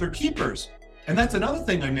say that they're keepers. And that's another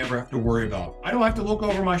thing I never have to worry about. I don't have to look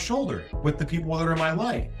over my shoulder with the people that are in my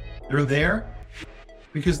life. They're there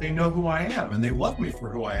because they know who I am and they love me for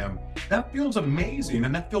who I am. That feels amazing,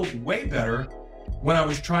 and that feels way better when I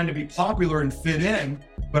was trying to be popular and fit in,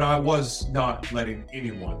 but I was not letting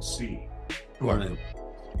anyone see who I am.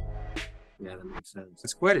 Yeah, that makes sense.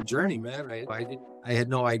 It's quite a journey, man. I had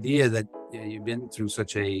no idea that you've been through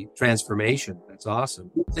such a transformation. That's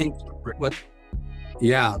awesome. I think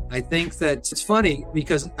that it's funny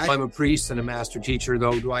because I'm a priest and a master teacher,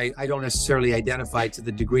 though I don't necessarily identify to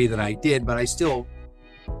the degree that I did, but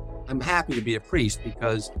I'm happy to be a priest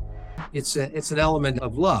because it's an element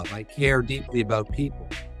of love. I care deeply about people.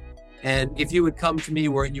 And if you would come to me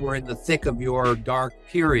where you were in the thick of your dark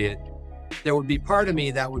period, there would be part of me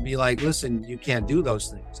that would be like, listen, you can't do those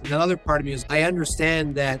things. And another part of me is, I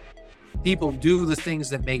understand that people do the things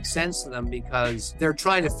that make sense to them because they're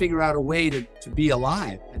trying to figure out a way to be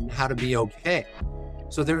alive and how to be okay.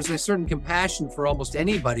 So there's a certain compassion for almost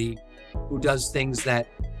anybody who does things that,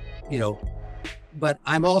 but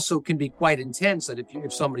I'm also can be quite intense that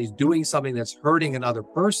if somebody's doing something that's hurting another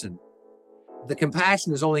person, the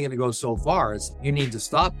compassion is only going to go so far. You need to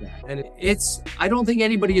stop that. And I don't think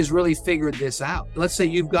anybody has really figured this out. Let's say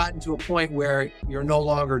you've gotten to a point where you're no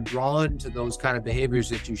longer drawn to those kind of behaviors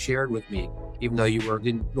that you shared with me, even though you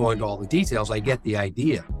didn't go into all the details. I get the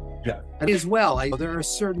idea. Yeah. And as well,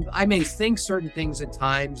 I may think certain things at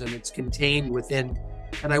times and it's contained within,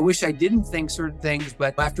 and I wish I didn't think certain things,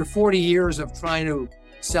 but after 40 years of trying to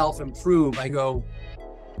self-improve, I go,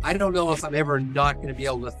 I don't know if I'm ever not going to be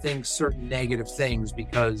able to think certain negative things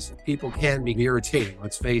because people can be irritating,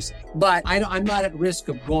 let's face it. But I'm not at risk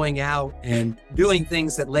of going out and doing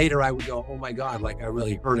things that later I would go, oh my God, like I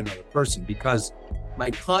really hurt another person, because my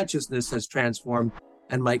consciousness has transformed,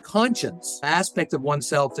 and my conscience aspect of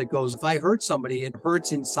oneself that goes, if I hurt somebody, it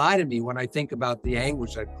hurts inside of me when I think about the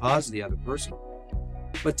anguish I've caused the other person.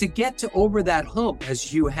 But to get to over that hump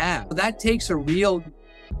as you have, that takes a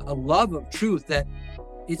love of truth that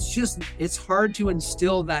it's hard to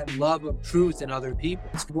instill that love of truth in other people.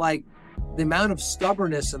 It's like the amount of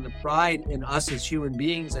stubbornness and the pride in us as human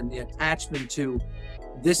beings and the attachment to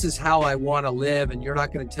this is how I want to live and you're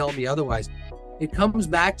not going to tell me otherwise. It comes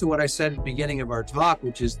back to what I said at the beginning of our talk,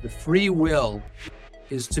 which is the free will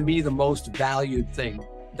is to me the most valued thing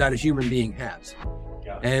that a human being has.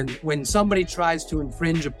 Yeah. And when somebody tries to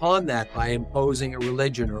infringe upon that by imposing a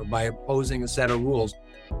religion or by imposing a set of rules,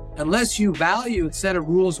 unless you value a set of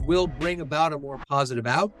rules will bring about a more positive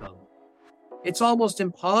outcome, it's almost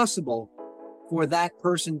impossible for that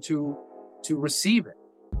person to receive it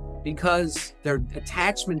because their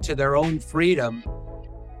attachment to their own freedom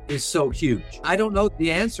is so huge. I don't know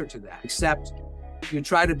the answer to that, except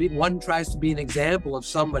one tries to be an example of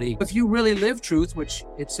somebody. If you really live truth, which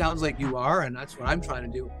it sounds like you are, and that's what I'm trying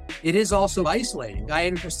to do, it is also isolating. I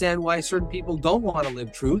understand why certain people don't want to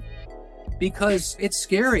live truth because it's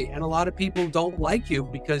scary. And a lot of people don't like you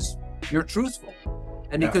because you're truthful.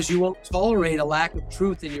 And because you won't tolerate a lack of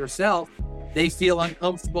truth in yourself, they feel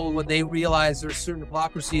uncomfortable when they realize there's certain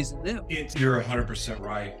hypocrisies in them. You're 100%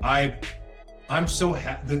 right. I'm so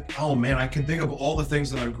happy. Oh man, I can think of all the things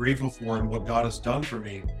that I'm grateful for and what God has done for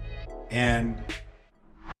me. And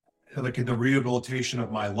like in the rehabilitation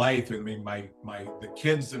of my life, I mean, the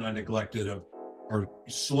kids that I neglected are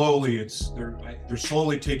slowly, they're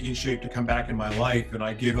slowly taking shape to come back in my life. And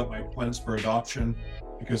I gave up my plans for adoption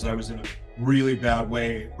because I was in a really bad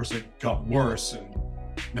way. Of course, it got worse. And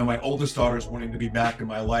now my oldest daughter's wanting to be back in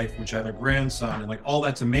my life, which I have a grandson, and like all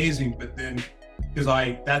that's amazing. But then, because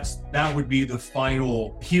that would be the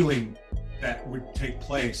final healing that would take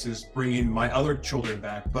place, is bringing my other children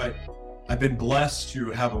back. But I've been blessed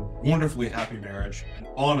to have a wonderfully happy marriage, an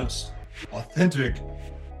honest, authentic,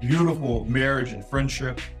 beautiful marriage and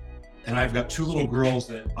friendship. And I've got two little girls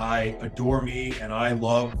that I adore me and I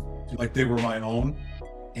love like they were my own.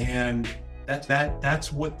 And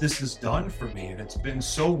that's what this has done for me. And it's been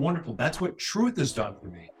so wonderful. That's what truth has done for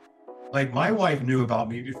me. Like my wife knew about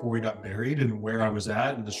me before we got married and where I was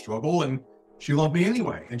at and the struggle, and she loved me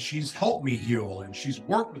anyway. And she's helped me heal and she's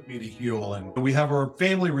worked with me to heal. And we have our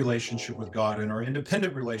family relationship with God and our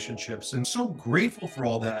independent relationships. And so grateful for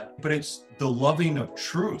all that. But it's the loving of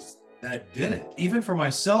truth that did it. Even for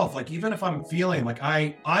myself, like even if I'm feeling like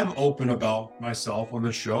I'm open about myself on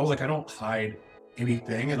the show, like I don't hide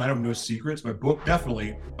anything and I don't know secrets. My book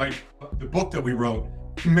definitely, the book that we wrote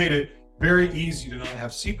made it very easy to not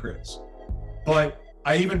have secrets. But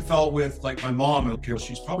I even felt with like my mom,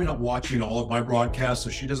 she's probably not watching all of my broadcasts,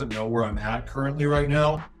 so she doesn't know where I'm at currently right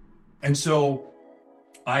now. And so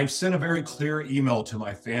I've sent a very clear email to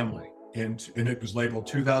my family and it was labeled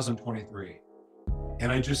 2023.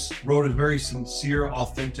 And I just wrote a very sincere,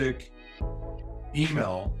 authentic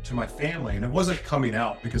email to my family. And it wasn't coming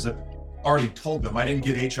out because I already told them I didn't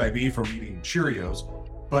get HIV from eating Cheerios,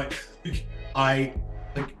 but I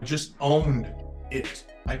just owned it.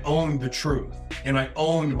 I owned the truth and I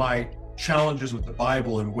owned my challenges with the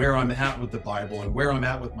Bible and where I'm at with the Bible and where I'm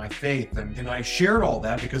at with my faith. And I shared all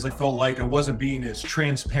that because I felt like I wasn't being as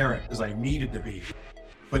transparent as I needed to be.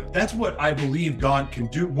 But that's what I believe God can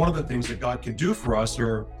do. One of the things that God can do for us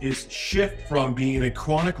is shift from being a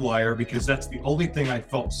chronic liar, because that's the only thing I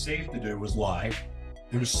felt safe to do was lie.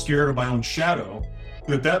 I was scared of my own shadow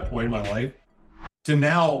at that point in my life, to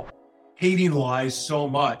now hating lies so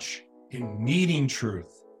much and needing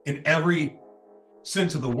truth in every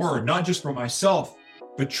sense of the word, not just for myself,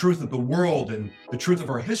 but truth of the world and the truth of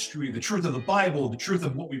our history, the truth of the Bible, the truth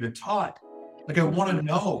of what we've been taught. Like I want to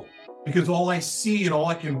know, because all I see and all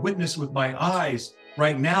I can witness with my eyes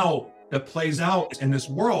right now that plays out in this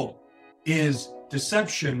world is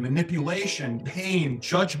deception, manipulation, pain,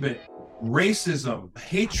 judgment, racism,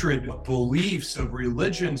 hatred, beliefs of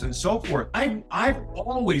religions, and so forth. I've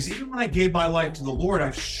always, even when I gave my life to the Lord,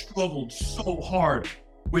 I've struggled so hard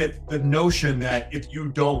with the notion that if you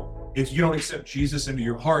don't accept Jesus into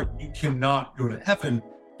your heart, you cannot go to heaven,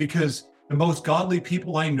 because the most godly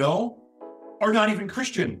people I know are not even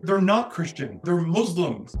Christian. They're not Christian. They're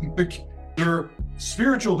Muslims. They're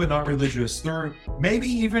spiritual but not religious. They're maybe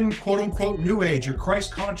even quote unquote New Age or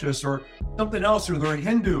Christ conscious or something else, or they're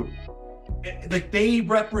Hindu. Like they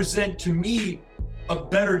represent to me a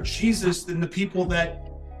better Jesus than the people that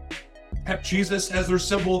have Jesus as their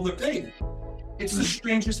symbol of their faith. It's the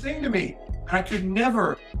strangest thing to me. And I could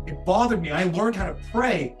never, it bothered me. I learned how to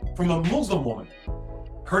pray from a Muslim woman.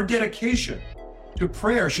 Her dedication to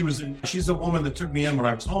prayer, she's a woman that took me in when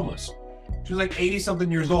I was homeless. She was like 80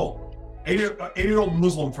 something years old, 80-year-old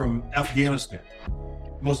Muslim from Afghanistan.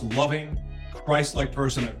 Most loving, Christ-like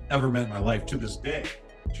person I've ever met in my life to this day.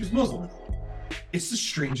 She's Muslim. It's the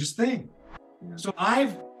strangest thing. So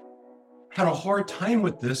I've had a hard time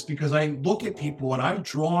with this because I look at people and I'm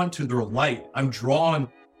drawn to their light. I'm drawn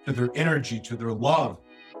to their energy, to their love,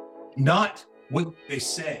 not what they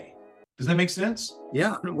say. Does that make sense?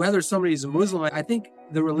 Yeah. Whether somebody's a Muslim, I think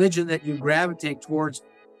the religion that you gravitate towards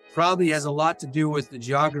probably has a lot to do with the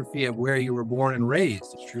geography of where you were born and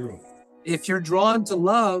raised. It's true. If you're drawn to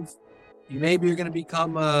love, maybe you're going to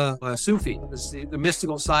become a Sufi, the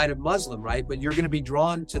mystical side of Muslim, right? But you're going to be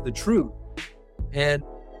drawn to the truth. And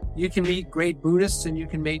You can meet great Buddhists and you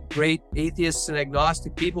can meet great atheists and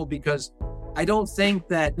agnostic people, because I don't think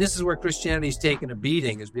that this is where Christianity's taken a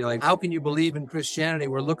beating, is be like, how can you believe in Christianity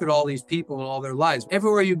where look at all these people and all their lives?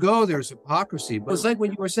 Everywhere you go, there's hypocrisy. But it's like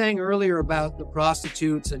when you were saying earlier about the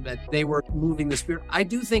prostitutes and that they were moving the spirit. I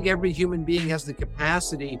do think every human being has the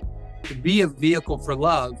capacity to be a vehicle for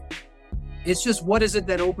love. It's just, what is it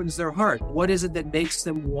that opens their heart? What is it that makes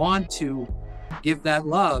them want to give that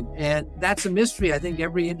love? And that's a mystery. I think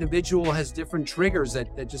every individual has different triggers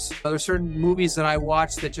that just, there are certain movies that I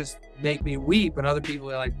watch that just make me weep, and other people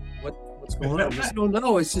are like, what's going on? I just don't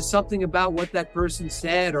know. It's just something about what that person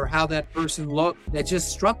said or how that person looked that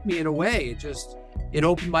just struck me in a way. It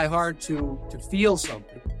opened my heart to feel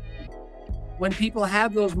something. When people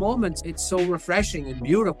have those moments, it's so refreshing and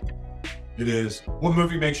beautiful. It is. What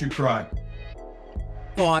movie makes you cry?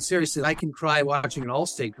 Oh, seriously, I can cry watching an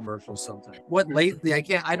Allstate commercial sometimes. What lately?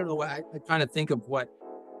 I don't know. I kind of think of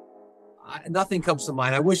nothing comes to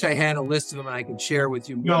mind. I wish I had a list of them and I could share with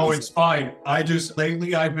you. No, it's fine.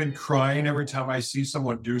 Lately I've been crying every time I see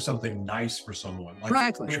someone do something nice for someone. Like,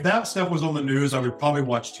 exactly. If that stuff was on the news, I would probably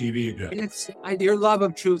watch TV again. Your love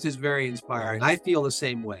of truth is very inspiring. I feel the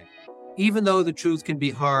same way. Even though the truth can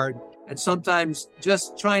be hard, and sometimes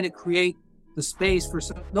just trying to create the space for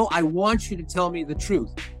no, I want you to tell me the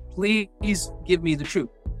truth. Please give me the truth.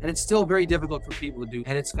 And it's still very difficult for people to do.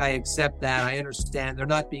 And I accept that. I understand they're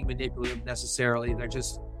not being manipulative necessarily.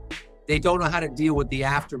 They don't know how to deal with the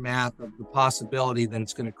aftermath of the possibility that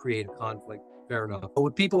it's going to create a conflict. Fair enough. But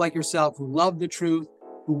with people like yourself who love the truth,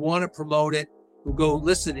 who want to promote it, who go,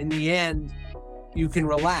 listen, in the end, you can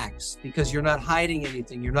relax because you're not hiding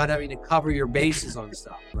anything. You're not having to cover your bases on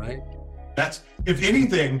stuff, right? That's, if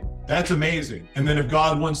anything, that's amazing. And then if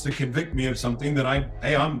God wants to convict me of something, then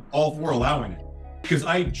I'm all for allowing it. Because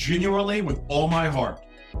I genuinely, with all my heart,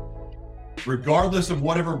 regardless of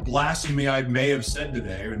whatever blasphemy I may have said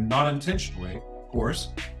today, and not intentionally, of course,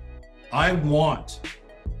 I want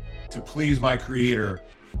to please my Creator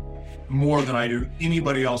more than I do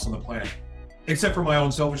anybody else on the planet. Except for my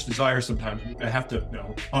own selfish desires sometimes. I have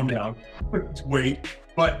to, calm down, wait.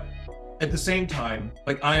 But at the same time,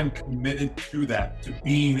 I am committed to that, to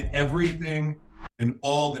being everything and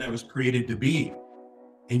all that I was created to be.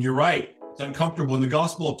 And you're right, it's uncomfortable. In the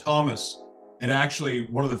Gospel of Thomas, and actually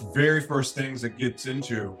one of the very first things that gets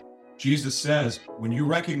into, Jesus says, when you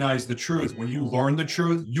recognize the truth, when you learn the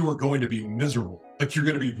truth, you are going to be miserable. You're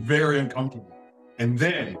going to be very uncomfortable. And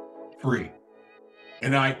then free.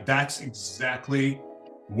 And that's exactly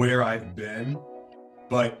where I've been.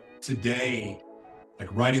 But today,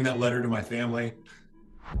 writing that letter to my family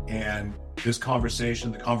and this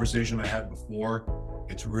conversation, the conversation I had before,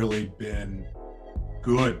 it's really been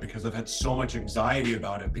good because I've had so much anxiety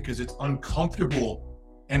about it because it's uncomfortable.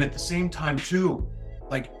 And at the same time too,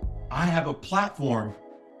 I have a platform,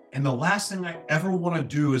 and the last thing I ever want to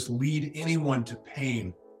do is lead anyone to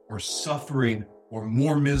pain or suffering or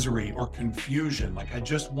more misery or confusion. I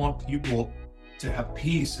just want people to have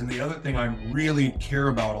peace. And the other thing I really care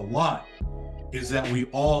about a lot is that we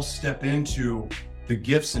all step into the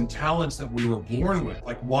gifts and talents that we were born with.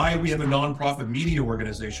 Why we have a nonprofit media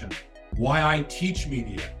organization, why I teach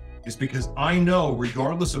media, is because I know,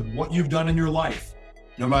 regardless of what you've done in your life,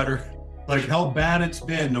 no matter how bad it's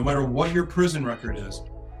been, no matter what your prison record is,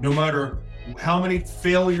 no matter how many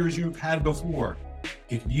failures you've had before,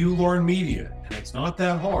 if you learn media, and it's not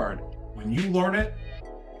that hard, when you learn it,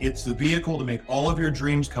 it's the vehicle to make all of your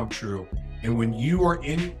dreams come true. And when you are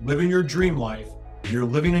living your dream life, and you're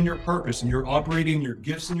living in your purpose, and you're operating your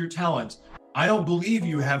gifts and your talents, I don't believe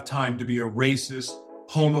you have time to be a racist,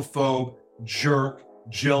 homophobe, jerk,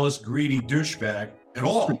 jealous, greedy douchebag at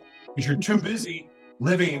all. Because you're too busy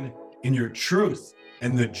living in your truth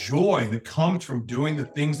and the joy that comes from doing the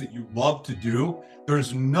things that you love to do.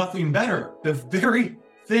 There's nothing better. The very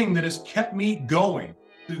thing that has kept me going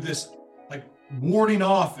through this, warding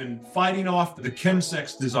off and fighting off the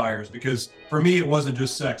chemsex desires, because for me, it wasn't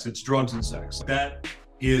just sex, it's drugs and sex. That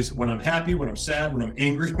is when I'm happy, when I'm sad, when I'm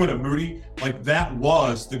angry, when I'm moody, that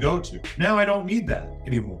was the go-to. Now I don't need that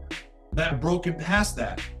anymore. I've broken past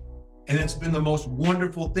that. And it's been the most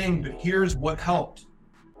wonderful thing, but here's what helped.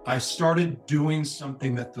 I started doing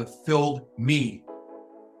something that fulfilled me.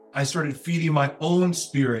 I started feeding my own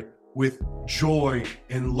spirit with joy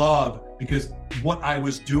and love, because what I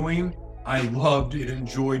was doing, I loved and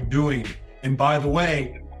enjoyed doing. And by the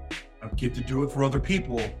way, I get to do it for other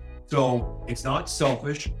people. So it's not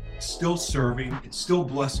selfish, it's still serving, it's still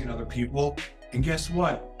blessing other people. And guess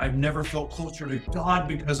what? I've never felt closer to God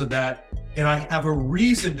because of that. And I have a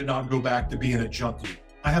reason to not go back to being a junkie.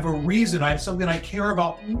 I have a reason. I have something I care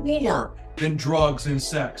about more than drugs and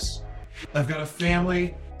sex. I've got a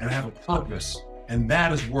family and I have a purpose, and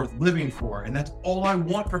that is worth living for. And that's all I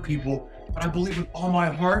want for people. But I believe with all my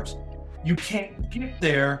heart, you can't get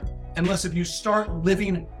there unless if you start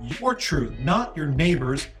living your truth, not your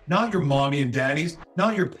neighbors, not your mommy and daddies,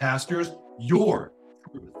 not your pastors, your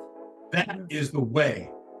truth. That is the way.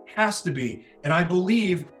 Has to be. And I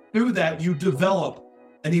believe through that you develop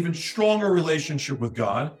an even stronger relationship with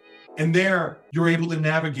God. And there you're able to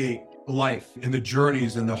navigate life and the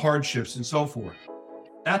journeys and the hardships and so forth.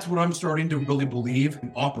 That's what I'm starting to really believe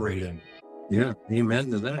and operate in. Yeah,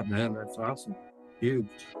 amen to that, man. That's awesome.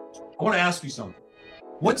 Huge. I want to ask you something.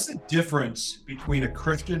 What's the difference between a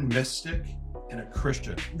Christian mystic and a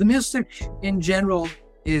Christian? The mystic in general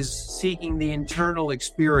is seeking the internal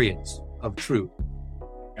experience of truth.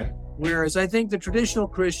 Okay. Whereas I think the traditional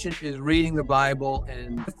Christian is reading the Bible,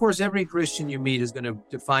 and of course, every Christian you meet is going to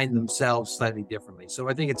define themselves slightly differently. So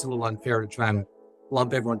I think it's a little unfair to try to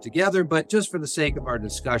lump everyone together, but just for the sake of our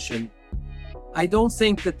discussion, I don't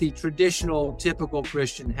think that the traditional, typical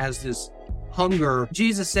Christian has this hunger.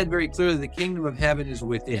 Jesus said very clearly, the kingdom of heaven is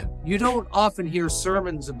within. You don't often hear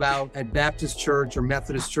sermons about at Baptist church or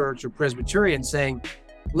Methodist church or Presbyterian saying,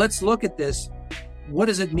 let's look at this. What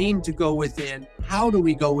does it mean to go within? How do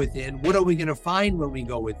we go within? What are we going to find when we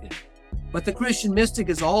go within? But the Christian mystic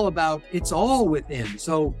is all about, it's all within.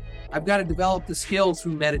 So I've got to develop the skill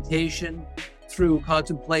through meditation, through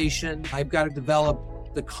contemplation. I've got to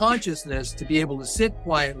develop the consciousness to be able to sit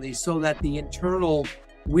quietly so that the internal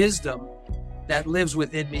wisdom that lives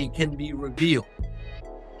within me can be revealed.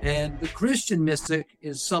 And the Christian mystic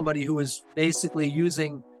is somebody who is basically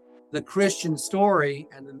using the Christian story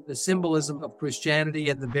and the symbolism of Christianity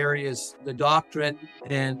and the doctrine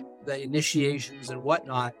and the initiations and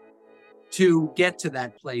whatnot to get to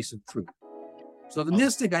that place of truth. So the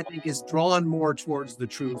mystic, I think, is drawn more towards the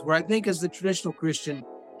truth, where I think as the traditional Christian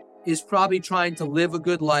is probably trying to live a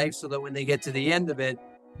good life so that when they get to the end of it,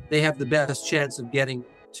 they have the best chance of getting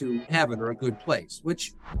to heaven or a good place,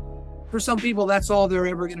 which for some people, that's all they're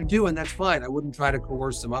ever going to do. And that's fine. I wouldn't try to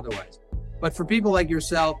coerce them otherwise. But for people like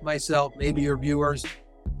yourself, myself, maybe your viewers,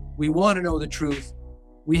 we want to know the truth.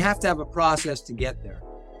 We have to have a process to get there.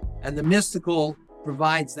 And the mystical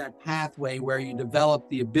provides that pathway where you develop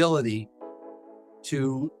the ability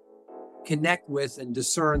to connect with and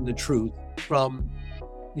discern the truth from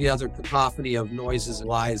the other cacophony of noises and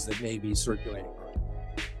lies that may be circulating.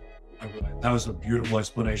 That was a beautiful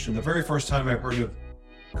explanation. The very first time I heard of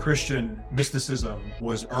Christian mysticism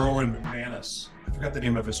was Erwin McManus. I forgot the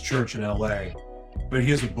name of his church in LA, but he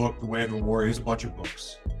has a book, The Way of the Warrior. He has a bunch of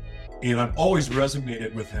books. And I've always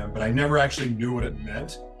resonated with him, but I never actually knew what it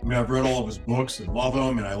meant. I mean, I've read all of his books and love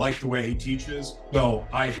him, and I like the way he teaches. So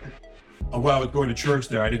while I was going to church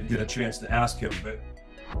there, I didn't get a chance to ask him, but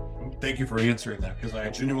thank you for answering that, because I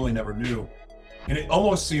genuinely never knew. And it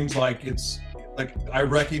almost seems like it's like I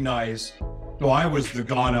recognize, though I was the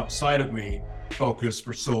God outside of me focus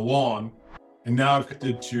for so long, and now I've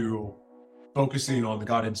shifted to focusing on the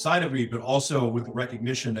God inside of me, but also with the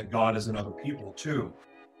recognition that God is in other people too.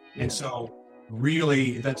 Yeah. And so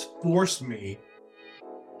really that's forced me,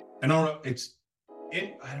 and I don't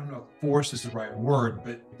know if force is the right word,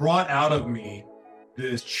 but brought out of me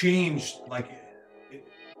this change.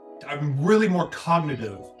 I'm really more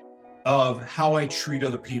cognitive of how I treat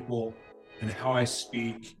other people and how I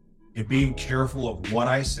speak, and being careful of what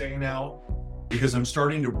I say now, because I'm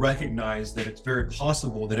starting to recognize that it's very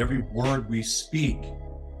possible that every word we speak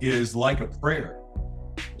is like a prayer.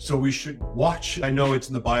 So we should watch. I know it's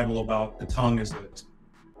in the Bible about the tongue is that it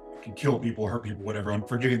can kill people, hurt people, whatever. I'm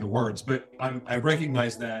forgetting the words, but I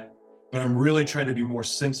recognize that, but I'm really trying to be more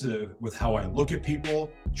sensitive with how I look at people,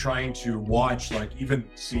 trying to watch, even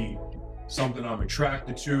see something I'm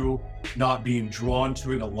attracted to, not being drawn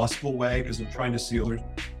to it in a lustful way, because I'm trying to see other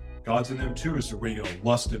gods in them too. So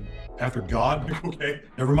lusted after God. Okay,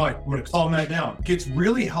 never mind. I'm going to calm that down. It's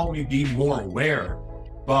really helped me be more aware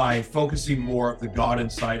by focusing more of the God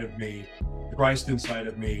inside of me, Christ inside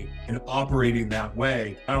of me, and operating that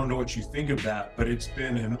way. I don't know what you think of that, but it's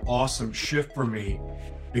been an awesome shift for me,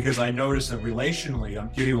 because I notice that relationally I'm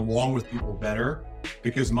getting along with people better,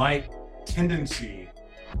 because my tendency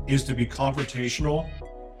is to be confrontational.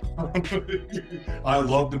 I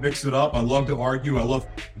love to mix it up. I love to argue. I love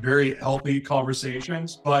very healthy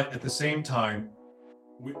conversations, but at the same time,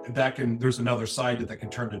 there's another side that can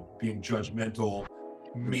turn to being judgmental,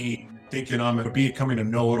 me thinking I'm becoming a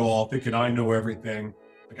know-it-all, thinking I know everything.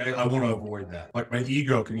 I want to avoid that. My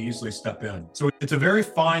ego can easily step in. So it's a very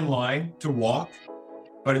fine line to walk,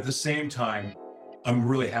 but at the same time, I'm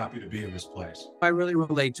really happy to be in this place. I really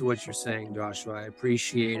relate to what you're saying, Joshua. I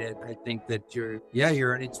appreciate it. I think that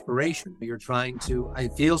you're an inspiration. You're trying to,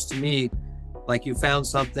 it feels to me like you found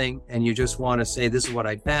something and you just want to say, this is what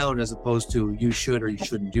I found, as opposed to you should or you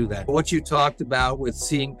shouldn't do that. What you talked about with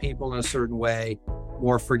seeing people in a certain way,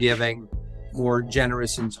 more forgiving, more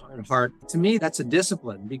generous in heart, to me, that's a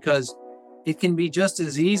discipline, because it can be just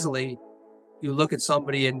as easily you look at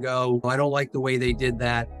somebody and go, I don't like the way they did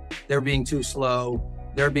that. They're being too slow.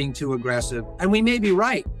 They're being too aggressive. And we may be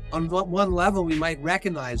right. On one level, we might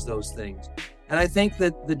recognize those things. And I think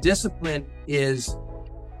that the discipline is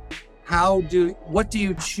what do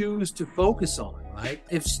you choose to focus on, right?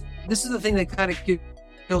 If this is the thing that kind of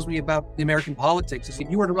kills me about the American politics, is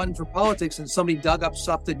if you were to run for politics and somebody dug up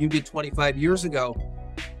stuff that you did 25 years ago,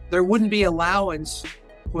 there wouldn't be allowance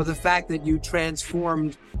for the fact that you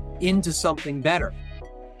transformed into something better.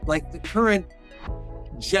 Like the current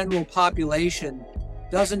general population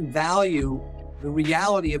doesn't value the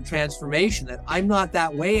reality of transformation, that I'm not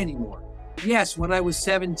that way anymore. Yes, when I was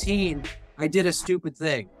 17, I did a stupid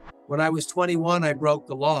thing. When I was 21, I broke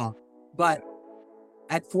the law. But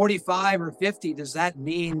at 45 or 50, does that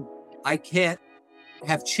mean I can't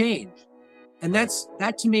have changed? And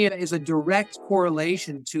that to me is a direct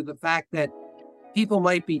correlation to the fact that people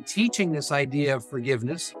might be teaching this idea of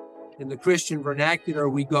forgiveness. In the Christian vernacular,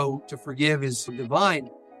 we go to forgive is divine.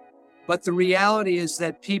 But the reality is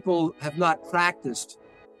that people have not practiced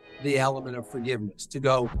the element of forgiveness, to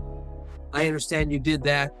go, I understand you did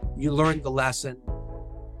that, you learned the lesson,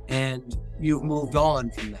 and you've moved on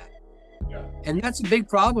from that. Yeah. And that's a big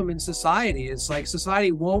problem in society. It's like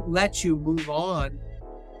society won't let you move on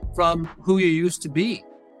from who you used to be.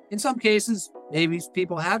 In some cases, maybe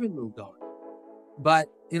people haven't moved on. But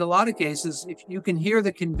in a lot of cases, if you can hear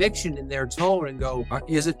the conviction in their tone and go,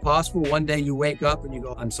 is it possible one day you wake up and you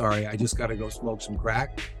go, I'm sorry, I just got to go smoke some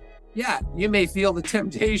crack? Yeah, you may feel the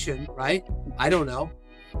temptation, right? I don't know.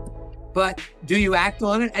 But do you act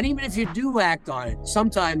on it? And even if you do act on it,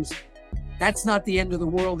 sometimes that's not the end of the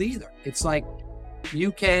world either. It's like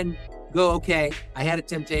you can go, okay, I had a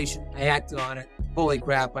temptation, I acted on it. Holy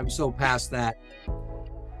crap, I'm so past that.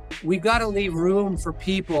 We've got to leave room for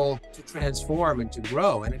people to transform and to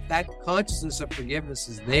grow. And if that consciousness of forgiveness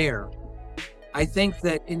is there, I think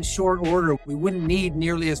that in short order, we wouldn't need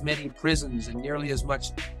nearly as many prisons and nearly as much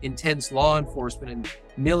intense law enforcement and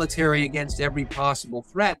military against every possible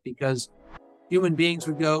threat, because human beings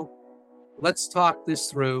would go, let's talk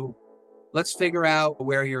this through. Let's figure out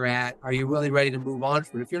where you're at. Are you really ready to move on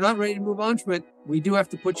from it? If you're not ready to move on from it, we do have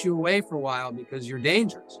to put you away for a while because you're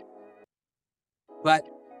dangerous. But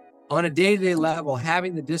on a day-to-day level,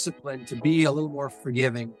 having the discipline to be a little more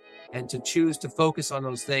forgiving and to choose to focus on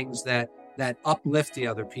those things that uplift the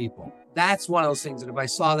other people. That's one of those things that if I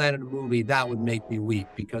saw that in a movie, that would make me weep,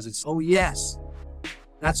 because it's, oh yes,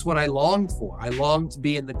 that's what I longed for. I longed to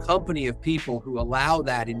be in the company of people who allow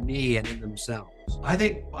that in me and in themselves. I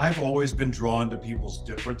think I've always been drawn to people's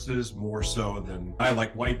differences more so than I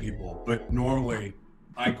like white people, but normally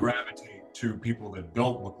I gravitate to people that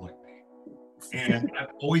don't look like me. And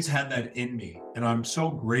I've always had that in me. And I'm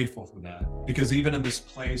so grateful for that, because even in this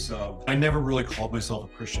place of, I never really called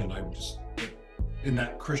myself a Christian. I'm just in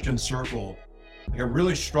that Christian circle. Like I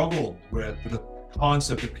really struggled with the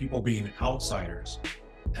concept of people being outsiders.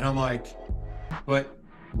 And I'm like, but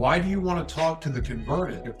why do you want to talk to the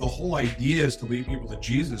converted? If the whole idea is to lead people to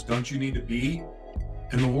Jesus, don't you need to be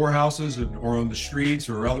in the whorehouses or on the streets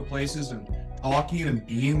or other places and talking and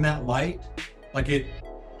being that light?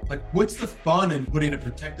 Like, what's the fun in putting a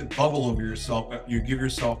protected bubble over yourself after you give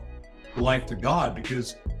yourself life to God?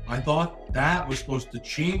 Because I thought that was supposed to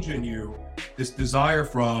change in you this desire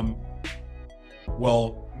from,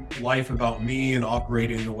 well, life about me and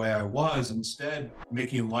operating the way I was, instead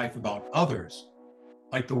making life about others.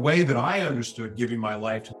 Like the way that I understood giving my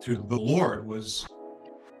life to the Lord was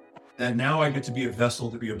that now I get to be a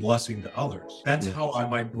vessel to be a blessing to others. That's how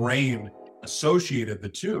my brain associated the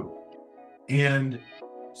two. And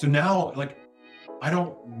so now, like, I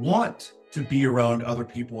don't want to be around other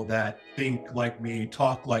people that think like me,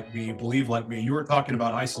 talk like me, believe like me. You were talking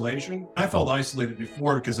about isolation. I felt isolated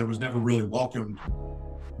before because I was never really welcomed.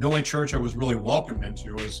 The only church I was really welcomed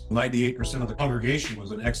into was 98% of the congregation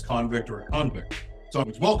was an ex-convict or a convict. So I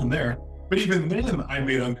was welcome there. But even then, I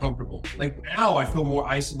made uncomfortable. Like now, I feel more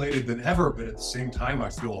isolated than ever, but at the same time, I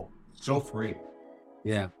feel so free.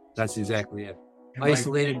 Yeah, that's exactly it. And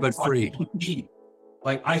isolated, but free.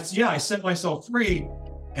 Like I set myself free,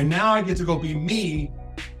 and now I get to go be me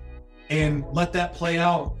and let that play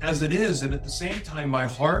out as it is. And at the same time, my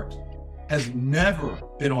heart has never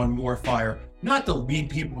been on more fire. not to lead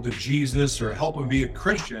people to Jesus or help them be a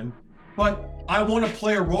Christian, but I want to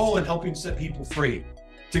play a role in helping set people free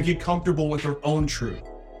to get comfortable with their own truth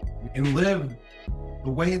and live the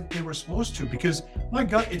way that they were supposed to. Because my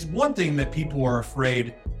God, it's one thing that people are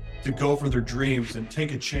afraid to go for their dreams and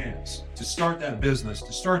take a chance to start that business,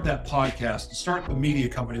 to start that podcast, to start the media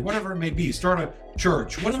company, whatever it may be, start a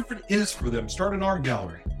church, whatever it is for them, start an art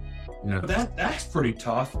gallery. Yeah. But that's pretty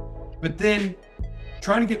tough. But then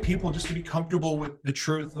trying to get people just to be comfortable with the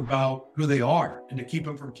truth about who they are and to keep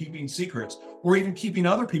them from keeping secrets or even keeping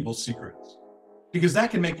other people's secrets, because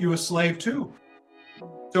that can make you a slave too.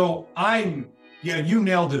 So you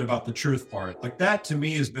nailed it about the truth part. Like that to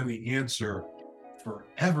me has been the answer for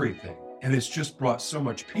everything. And it's just brought so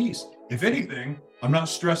much peace. If anything, I'm not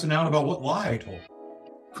stressing out about what lie I told.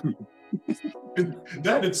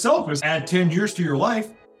 That itself is add 10 years to your life.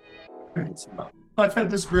 I've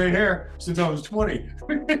had this gray hair since I was 20.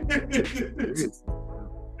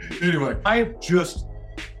 Anyway, I'm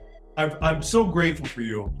so grateful for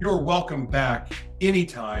you. You're welcome back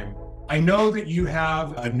anytime. I know that you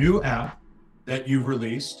have a new app that you've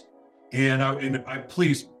released, and I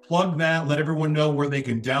please plug that, let everyone know where they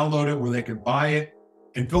can download it, where they can buy it,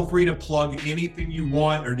 and feel free to plug anything you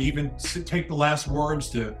want, or to even take the last words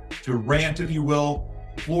to rant, if you will.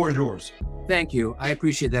 The floor is yours. Thank you. I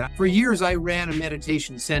appreciate that. For years, I ran a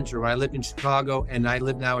meditation center. I lived in Chicago, and I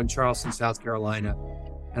live now in Charleston, South Carolina.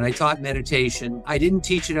 And I taught meditation. I didn't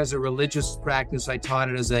teach it as a religious practice. I taught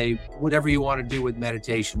it as a whatever you want to do with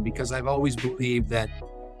meditation, because I've always believed that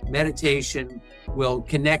meditation will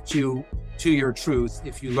connect you to your truth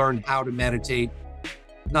if you learn how to meditate,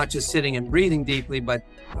 not just sitting and breathing deeply, but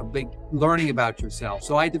a big learning about yourself.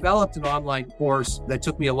 So I developed an online course that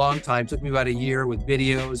took me a long time, took me about a year, with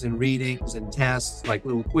videos and readings and tests, like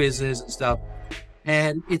little quizzes and stuff.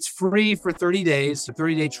 And it's free for 30 days, a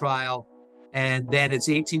 30-day trial. And then it's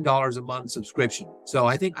 $18 a month subscription. So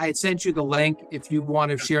I think I had sent you the link. If you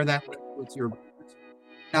want to share that with your,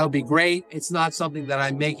 that would be great. It's not something that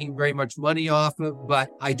I'm making very much money off of,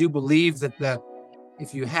 but I do believe that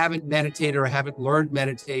if you haven't meditated or haven't learned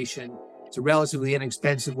meditation, it's a relatively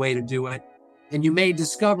inexpensive way to do it. And you may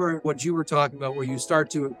discover what you were talking about, where you start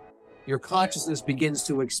to, your consciousness begins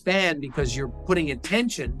to expand because you're putting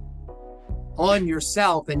attention on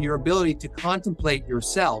yourself and your ability to contemplate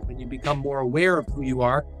yourself, and you become more aware of who you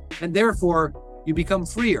are, and therefore you become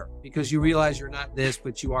freer because you realize you're not this,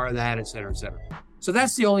 but you are that, et cetera, et cetera. So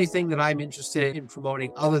that's the only thing that I'm interested in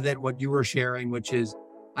promoting, other than what you were sharing, which is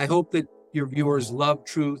I hope that your viewers love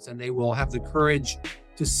truth and they will have the courage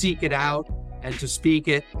to seek it out and to speak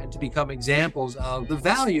it and to become examples of the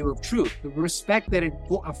value of truth, the respect that it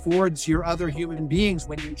affords your other human beings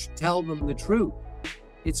when you tell them the truth.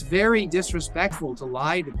 It's very disrespectful to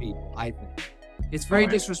lie to people, I think. It's very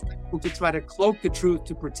disrespectful to try to cloak the truth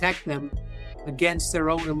to protect them against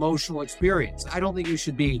their own emotional experience. I don't think you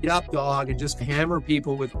should be up dog and just hammer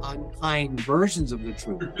people with unkind versions of the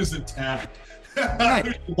truth. It is a tact.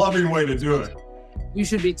 Right. Loving way to do it. You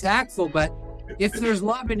should be tactful, but if there's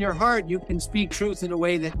love in your heart, you can speak truth in a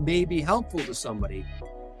way that may be helpful to somebody.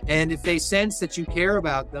 And if they sense that you care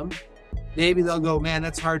about them, maybe they'll go, man,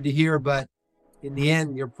 that's hard to hear, but in the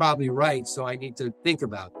end, you're probably right, so I need to think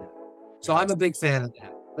about that. So I'm a big fan of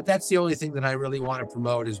that. But that's the only thing that I really want to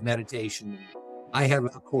promote is meditation. I have a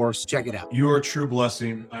course. Check it out. You are a true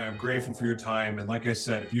blessing. I am grateful for your time. And like I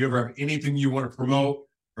said, if you ever have anything you want to promote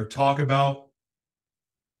or talk about,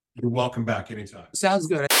 you're welcome back anytime. Sounds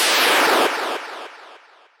good.